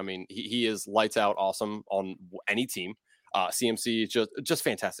fantastic. I mean, he is lights out awesome on any team. CMC is just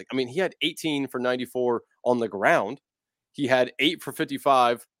fantastic. I mean, he had 18 for 94 on the ground. He had 8 for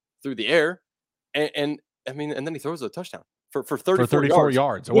 55 through the air, and I mean, and then he throws a touchdown for 34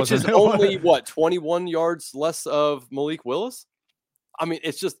 yards, which is only what 21 yards less of Malik Willis. I mean,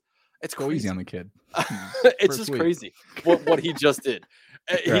 it's go crazy easy on the kid. It's just crazy what he just did.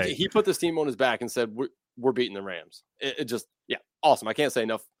 Right. He put this team on his back and said, "We're beating the Rams." It just awesome. I can't say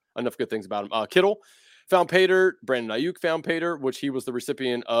enough good things about him. Kittle found Pater. Brandon Ayuk found Pater, which he was the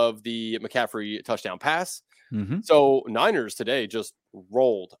recipient of the McCaffrey touchdown pass. Mm-hmm. So Niners today just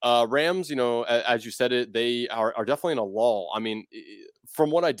rolled. Rams, as you said it, they are definitely in a lull. I mean, from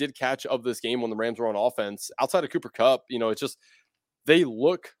what I did catch of this game when the Rams were on offense, outside of Cooper Kupp, it's just they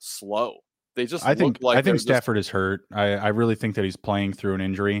look slow. They just I think Stafford is hurt. I really think that he's playing through an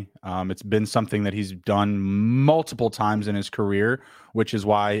injury. It's been something that he's done multiple times in his career, which is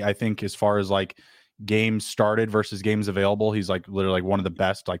why I think as far as like games started versus games available, he's like literally like one of the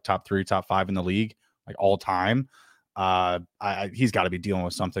best, like top 3, top 5 in the league, like all time. He's got to be dealing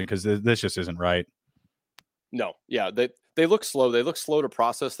with something because this just isn't right. No, yeah, they look slow. They look slow to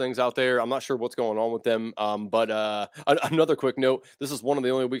process things out there. I'm not sure what's going on with them. But another quick note: this is one of the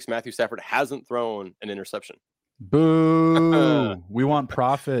only weeks Matthew Stafford hasn't thrown an interception. Boo! We want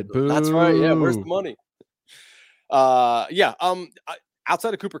profit. Boo! That's right. Yeah, where's the money?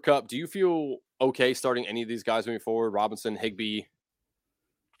 Outside of Cooper Kupp, do you feel okay starting any of these guys moving forward? Robinson, Higbee.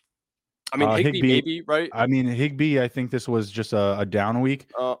 I mean, Higbee maybe, right? I mean, Higbee. I think this was just a down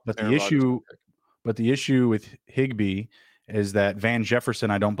week. But the issue with Higbee is that Van Jefferson,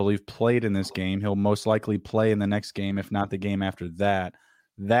 I don't believe, played in this game. He'll most likely play in the next game, if not the game after that.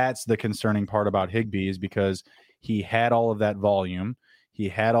 That's the concerning part about Higbee, is because he had all of that volume. He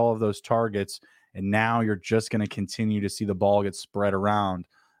had all of those targets, and now you're just going to continue to see the ball get spread around.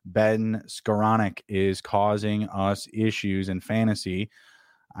 Ben Skowronek is causing us issues in fantasy.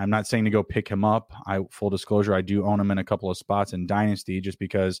 I'm not saying to go pick him up. Full disclosure, I do own him in a couple of spots in Dynasty just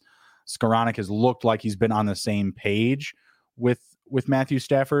because Skowronek has looked like he's been on the same page with Matthew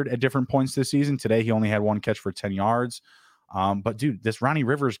Stafford at different points this season. Today, he only had 1 catch for 10 yards. But dude, this Ronnie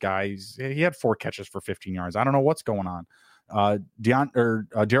Rivers guy, he had 4 catches for 15 yards. I don't know what's going on.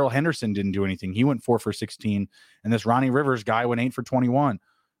 Darrell Henderson didn't do anything. He went 4 for 16, and this Ronnie Rivers guy went 8 for 21.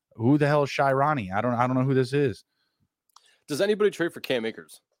 Who the hell is Shy Ronnie? I don't know who this is. Does anybody trade for Cam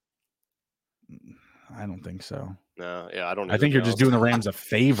Akers? I don't think so. No, yeah, I don't. I think you're just doing the Rams a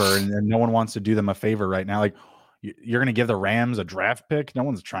favor, and no one wants to do them a favor right now. Like, you're going to give the Rams a draft pick? No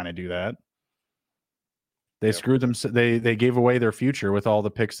one's trying to do that. They screwed them. They gave away their future with all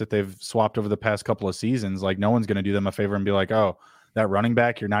the picks that they've swapped over the past couple of seasons. Like, no one's going to do them a favor and be like, oh, that running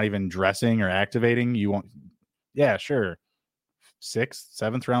back you're not even dressing or activating. You won't. Yeah, sure. 6th,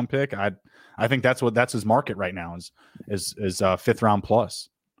 7th round pick. I think that's his market right now is 5th round plus.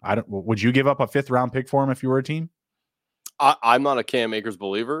 Would you give up a 5th round pick for him if you were a team? I'm not a Cam Akers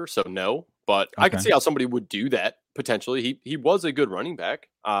believer, so no. But okay. I can see how somebody would do that potentially. He was a good running back.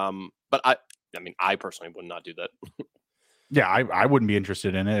 But I mean, I personally would not do that. Yeah, I wouldn't be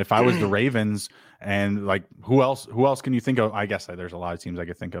interested in it if I was the Ravens. And like, who else can you think of? I guess there's a lot of teams I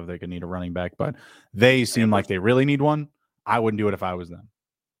could think of they could need a running back, but they seem like they really need one. I wouldn't do it if I was them.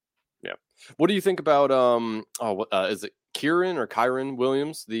 Yeah. What do you think about is it Kyren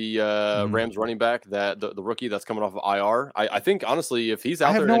Williams, the Rams running back, that the rookie that's coming off of IR? I think honestly, if he's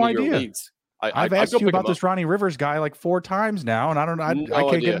out there in any of your leagues, I've asked you about this Ronnie Rivers guy like 4 times now, and I don't know. I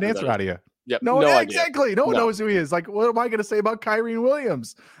can't get an answer out of you. Yep, no exactly. No one knows who he is. Like, what am I going to say about Kyren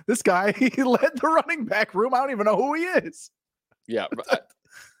Williams? This guy, he led the running back room. I don't even know who he is. Yeah,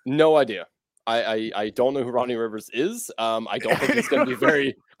 no idea. I don't know who Ronnie Rivers is. I don't think he's going to be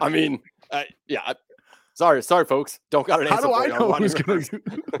very. I mean, Sorry, folks. Don't got an answer. How do I know who's going to?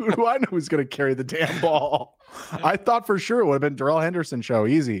 Who do I know who's going to carry the damn ball? I thought for sure it would have been Darrell Henderson show.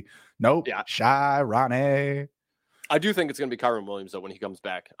 Easy. Nope. Yeah. Shy Ronnie. I do think it's going to be Kyren Williams though when he comes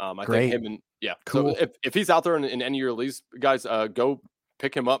back. I Great. think him and cool. So if he's out there in any of your leagues, guys, go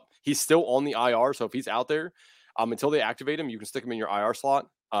pick him up. He's still on the IR, so if he's out there, until they activate him, you can stick him in your IR slot.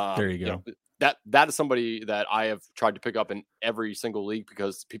 There you go. that is somebody that I have tried to pick up in every single league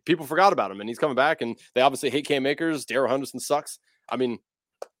because people forgot about him, and he's coming back. And they obviously hate Cam Akers. Darrell Henderson sucks. I mean,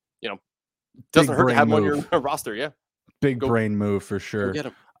 doesn't hurt to have him on your roster. Yeah, big brain move for sure. Go get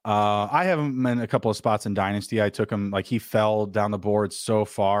him. I have him in a couple of spots in Dynasty. I took him, like, he fell down the board so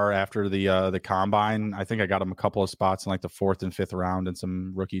far after the combine. I think I got him a couple of spots in like the 4th and 5th round in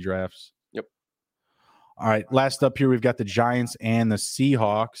some rookie drafts. Yep. All right, last up here we've got the Giants and the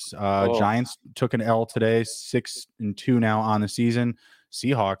Seahawks. Giants took an L today, 6-2 now on the season.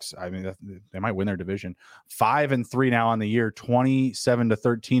 Seahawks, I mean, they might win their division. 5-3 now on the year,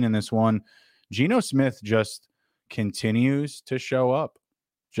 27-13 in this one. Geno Smith just continues to show up.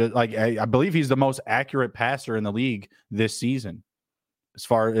 Just like, I believe he's the most accurate passer in the league this season, as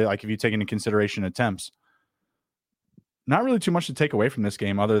far like if you take into consideration attempts. Not really too much to take away from this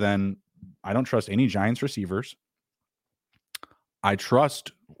game, other than I don't trust any Giants receivers. I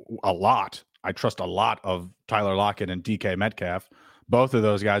trust a lot. I trust a lot of Tyler Lockett and DK Metcalf. Both of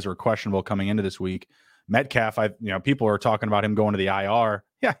those guys were questionable coming into this week. Metcalf, people are talking about him going to the IR.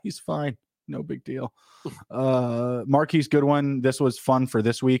 Yeah, he's fine. No big deal. Marquise Goodwin, this was fun for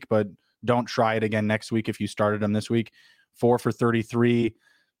this week, but don't try it again next week if you started him this week. 4 for 33.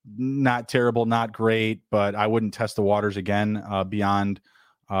 Not terrible, not great, but I wouldn't test the waters again beyond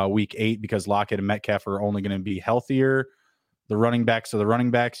week 8 because Lockett and Metcalf are only going to be healthier. The running backs are the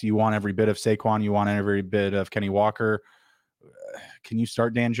running backs. You want every bit of Saquon. You want every bit of Kenny Walker. Can you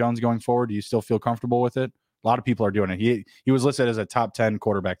start Dan Jones going forward? Do you still feel comfortable with it? A lot of people are doing it. He was listed as a top 10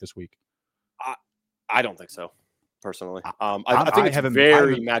 quarterback this week. I don't think so, personally. I think it's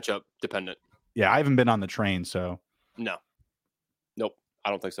very matchup dependent. Yeah, I haven't been on the train, so. Nope, I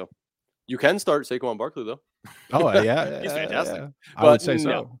don't think so. You can start Saquon Barkley, though. Oh, yeah. He's fantastic. Yeah. I would say so.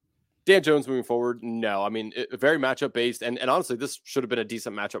 No. Dan Jones moving forward, no. I mean, very matchup based, and honestly, this should have been a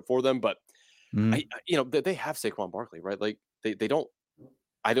decent matchup for them, but they have Saquon Barkley, right? Like they don't.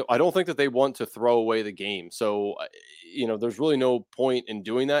 I don't think that they want to throw away the game. So, there's really no point in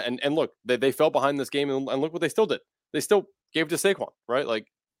doing that. And look, they fell behind this game, and look what they still did. They still gave it to Saquon, right? Like,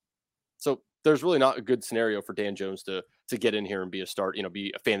 so there's really not a good scenario for Dan Jones to get in here and be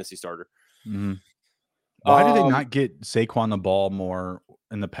a fantasy starter. Mm-hmm. Why do they not get Saquon the ball more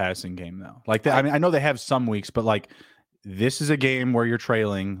in the passing game though? Like, I know they have some weeks, but like, this is a game where you're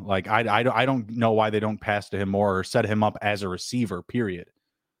trailing. Like, I don't know why they don't pass to him more or set him up as a receiver. Period.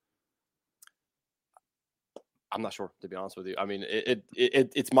 I'm not sure, to be honest with you. I mean,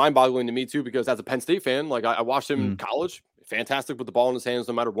 it's mind-boggling to me too, because as a Penn State fan, like I watched him in college, fantastic with the ball in his hands,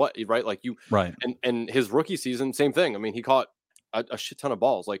 no matter what, right? Like and his rookie season, same thing. I mean, he caught a shit ton of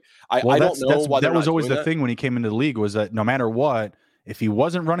balls. Like I don't know why that was always the thing when he came into the league, was that no matter what, if he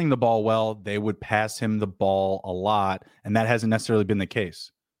wasn't running the ball well, they would pass him the ball a lot, and that hasn't necessarily been the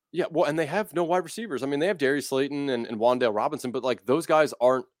case. Yeah, well, and they have no wide receivers. I mean, they have Darius Slayton and Wan'Dale Robinson, but like those guys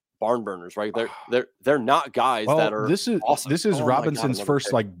aren't barn burners, right? They're not guys that are awesome. This is Robinson's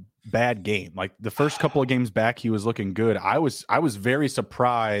first like bad game. Like the first couple of games back, he was looking good. I was very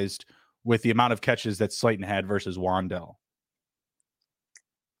surprised with the amount of catches that Slayton had versus Wan'Dale.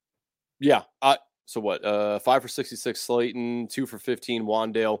 Yeah. So what? 5 for 66 Slayton, 2 for 15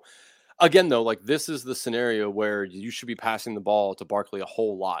 Wan'Dale. Again, though, like this is the scenario where you should be passing the ball to Barkley a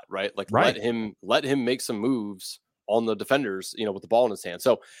whole lot, right? Like let him make some moves on the defenders, with the ball in his hand.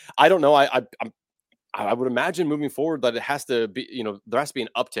 So I don't know. I would imagine moving forward that it has to be, there has to be an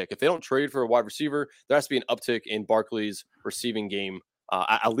uptick. If they don't trade for a wide receiver, there has to be an uptick in Barkley's receiving game,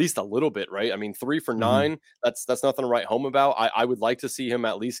 at least a little bit, right? I mean, 3 for 9, that's nothing to write home about. I would like to see him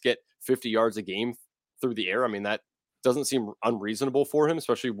at least get 50 yards a game through the air. I mean, that doesn't seem unreasonable for him,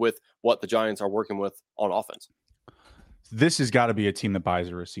 especially with what the Giants are working with on offense. This has got to be a team that buys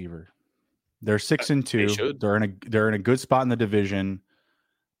a receiver. They're 6-2. They're in a good spot in the division.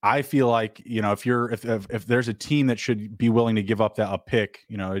 I feel like, if there's a team that should be willing to give up a pick,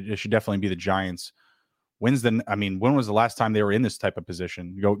 it should definitely be the Giants. When was the last time they were in this type of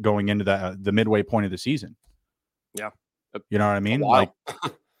position going into the midway point of the season? Yeah. You know what I mean? Like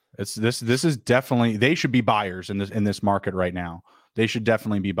this is definitely, they should be buyers in this market right now. They should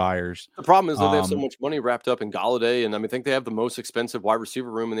definitely be buyers. The problem is that they have so much money wrapped up in Galladay, and I think they have the most expensive wide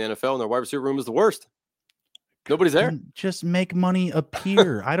receiver room in the NFL, and their wide receiver room is the worst. Nobody's there. Just make money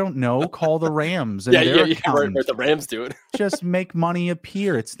appear. I don't know. Call the Rams. And yeah, right. The Rams do it. Just make money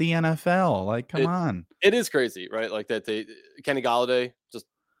appear. It's the NFL. Like, come on. It is crazy, right? Like that. Kenny Galladay just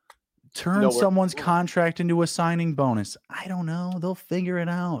turn someone's contract into a signing bonus. I don't know. They'll figure it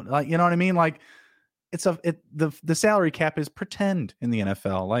out. Like, you know what I mean? Like, the salary cap is pretend in the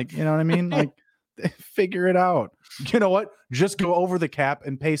NFL. Like, you know what I mean? Like, figure it out. You know what? Just go over the cap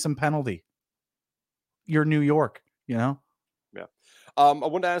and pay some penalty. you're New York, you know? Yeah. I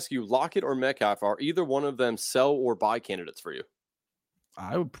wanted to ask you, Lockett or Metcalf, are either one of them sell or buy candidates for you?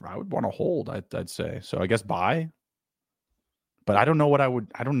 I would want to hold, I'd say. So I guess buy. But I don't know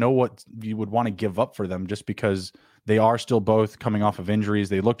what you would want to give up for them just because they are still both coming off of injuries.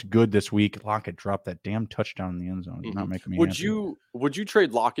 They looked good this week. Lockett dropped that damn touchdown in the end zone. You're not making me happy. Would you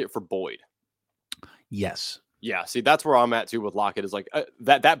trade Lockett for Boyd? Yes. Yeah, see, that's where I'm at too with Lockett is like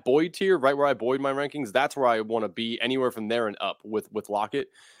that Boyd tier, right where I Boyd my rankings. That's where I want to be anywhere from there and up with Lockett,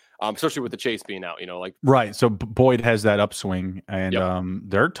 especially with the Chase being out. Like right. So Boyd has that upswing, and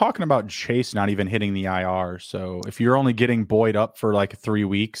they're talking about Chase not even hitting the IR. So if you're only getting Boyd up for like 3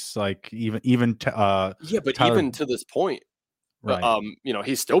 weeks, like even Tyler, even to this point, right?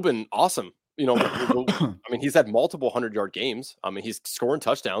 He's still been awesome. I mean, he's had multiple 100-yard games. I mean, he's scoring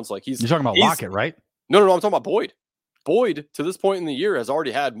touchdowns. Like you're talking about Lockett, right? No, I'm talking about Boyd. Boyd, to this point in the year, has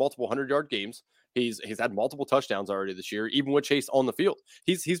already had multiple 100-yard games. He's had multiple touchdowns already this year, even with Chase on the field.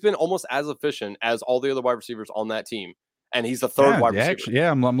 He's been almost as efficient as all the other wide receivers on that team, and he's the third wide receiver. Actually,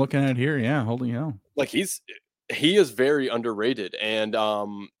 I'm looking at it here. Yeah, holy hell! Like he is very underrated, and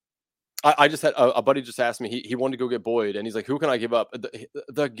I just had a buddy just asked me he wanted to go get Boyd, and he's like, "Who can I give up?"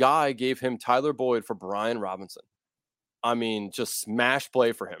 The guy gave him Tyler Boyd for Brian Robinson. I mean, just smash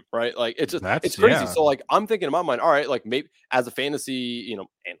play for him, right? Like it's crazy. Yeah. So like I'm thinking in my mind, all right, like maybe as a fantasy,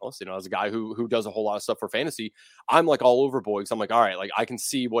 analyst, as a guy who does a whole lot of stuff for fantasy, I'm like all over Boyd. So I'm like, all right, like I can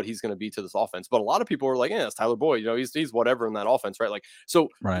see what he's going to be to this offense. But a lot of people are like, yeah, it's Tyler Boyd. He's whatever in that offense, right? Like so,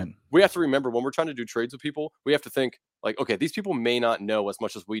 right. We have to remember when we're trying to do trades with people, we have to think like, okay, these people may not know as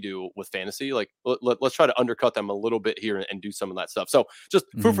much as we do with fantasy. Like let's try to undercut them a little bit here and do some of that stuff. So just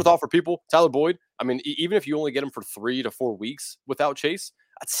food for thought for people. Tyler Boyd. I mean, even if you only get him for 3 to 4 weeks without Chase,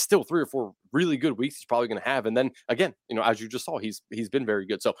 that's still 3 or 4 really good weeks he's probably going to have. And then again, as you just saw, he's been very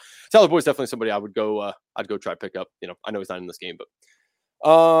good. So Tyler Boyd's definitely somebody I would go. I'd go try pick up. I know he's not in this game, but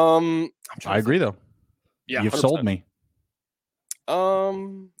I agree though. Yeah, you've 100%. Sold me.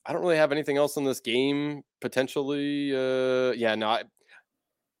 I don't really have anything else in this game potentially. I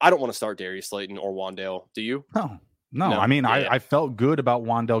don't want to start Darius Slayton or Wan'Dale. Do you? No. I mean, I felt good about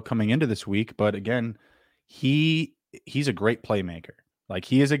Wan'Dale coming into this week, but again, he's a great playmaker. Like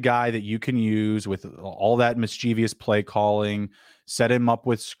he is a guy that you can use with all that mischievous play calling, set him up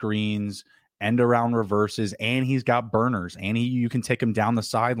with screens, end around reverses, and he's got burners, and you can take him down the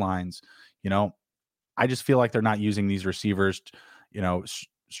sidelines. I just feel like they're not using these receivers,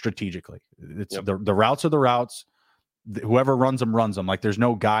 strategically. It's the routes are the routes. Whoever runs them. Like there's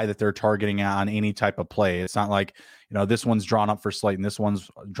no guy that they're targeting on any type of play. It's not like, this one's drawn up for Slayton, this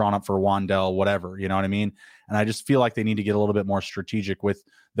one's drawn up for Wan'Dale, whatever, you know what I mean? And I just feel like they need to get a little bit more strategic with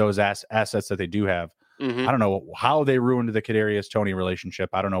those assets that they do have. Mm-hmm. I don't know how they ruined the Kadarius Toney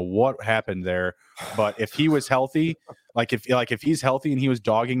relationship. I don't know what happened there, but if he was healthy, if he's healthy and he was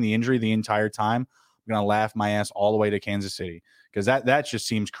dogging the injury the entire time, I'm going to laugh my ass all the way to Kansas City because that just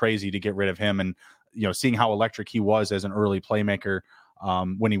seems crazy to get rid of him. And, seeing how electric he was as an early playmaker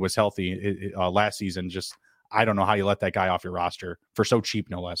when he was healthy last season, just I don't know how you let that guy off your roster for so cheap,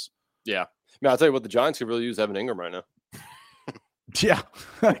 no less. Yeah. I mean, I'll tell you what, the Giants could really use Evan Ingram right now. Yeah,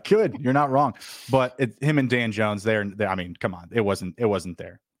 good. You're not wrong. But him and Dan Jones, I mean, come on. It wasn't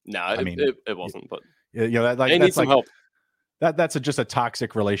there. No, it wasn't. But they need some help. That's just a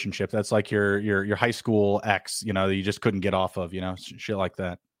toxic relationship. That's like your high school ex, that you just couldn't get off of, shit like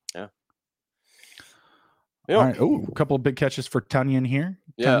that. Yeah. All right. Oh, a couple of big catches for Tunyon here.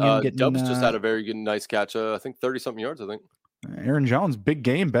 Yeah, Dubs just had a very good, nice catch. I think 30-something yards, I think. Aaron Jones, big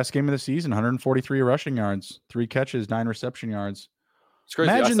game, best game of the season, 143 rushing yards, 3 catches, 9 reception yards. It's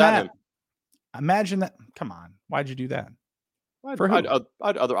crazy. Imagine that. Come on. Why'd you do that? I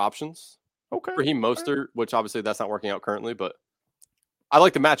had other options. Okay. Raheem Mostert, which obviously that's not working out currently, but I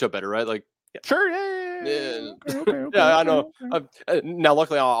like the matchup better, right? Like, sure, yeah. Okay, yeah, I know. Okay. Now,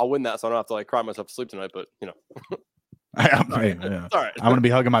 luckily, I'll win that, so I don't have to cry myself to sleep tonight. But Right. Yeah. All right. I'm gonna be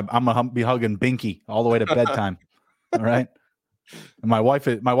hugging Binky all the way to bedtime. All right. And my wife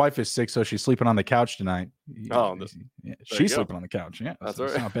is sick, so she's sleeping on the couch tonight. Oh, she's sleeping on the couch. Yeah, that's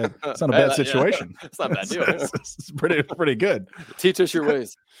right. It's not bad. It's not a bad situation. It's not a bad deal. It's pretty good. Teach us your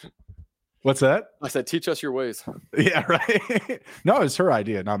ways. What's that? I said, teach us your ways. Yeah, right. No, it was her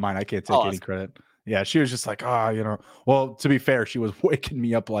idea, not mine. I can't take any credit. Yeah, she was just like, well, to be fair, she was waking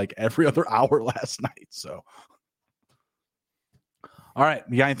me up like every other hour last night. So, all right,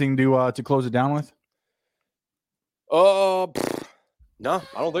 you got anything to close it down with? No, I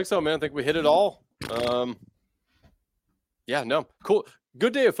don't think so, man. I think we hit it all. Yeah, no, cool.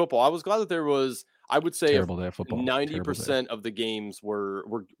 Good day of football. I was glad that there was, I would say, 90% of the games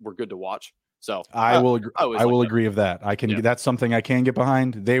were good to watch. So I will agree. I will like agree with that. I can. That's something I can get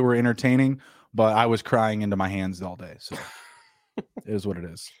behind. They were entertaining, but I was crying into my hands all day. So it is what it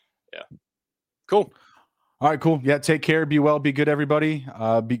is. Yeah. Cool. All right. Cool. Yeah. Take care. Be well. Be good, everybody.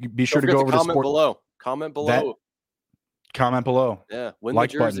 Be sure to go over to comment below. Comment below. Comment below. Yeah. Win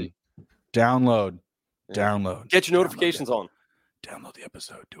like the jersey. Button. Download. Yeah. Download. Get your notifications on. Download the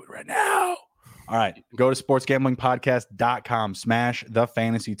episode. Do it right now. All right. Go to sportsgamblingpodcast.com. Smash the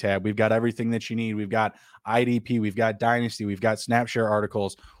fantasy tab. We've got everything that you need. We've got IDP. We've got Dynasty. We've got Snapshare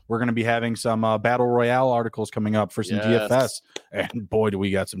articles. We're going to be having some Battle Royale articles coming up for some DFS. And boy, do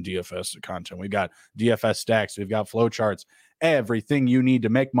we got some DFS content. We've got DFS stacks. We've got flowcharts. Everything you need to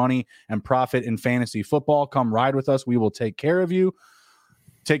make money and profit in fantasy football. Come ride with us. We will take care of you.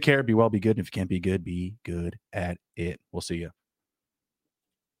 Take care. Be well. Be good. And if you can't be good at it. We'll see you.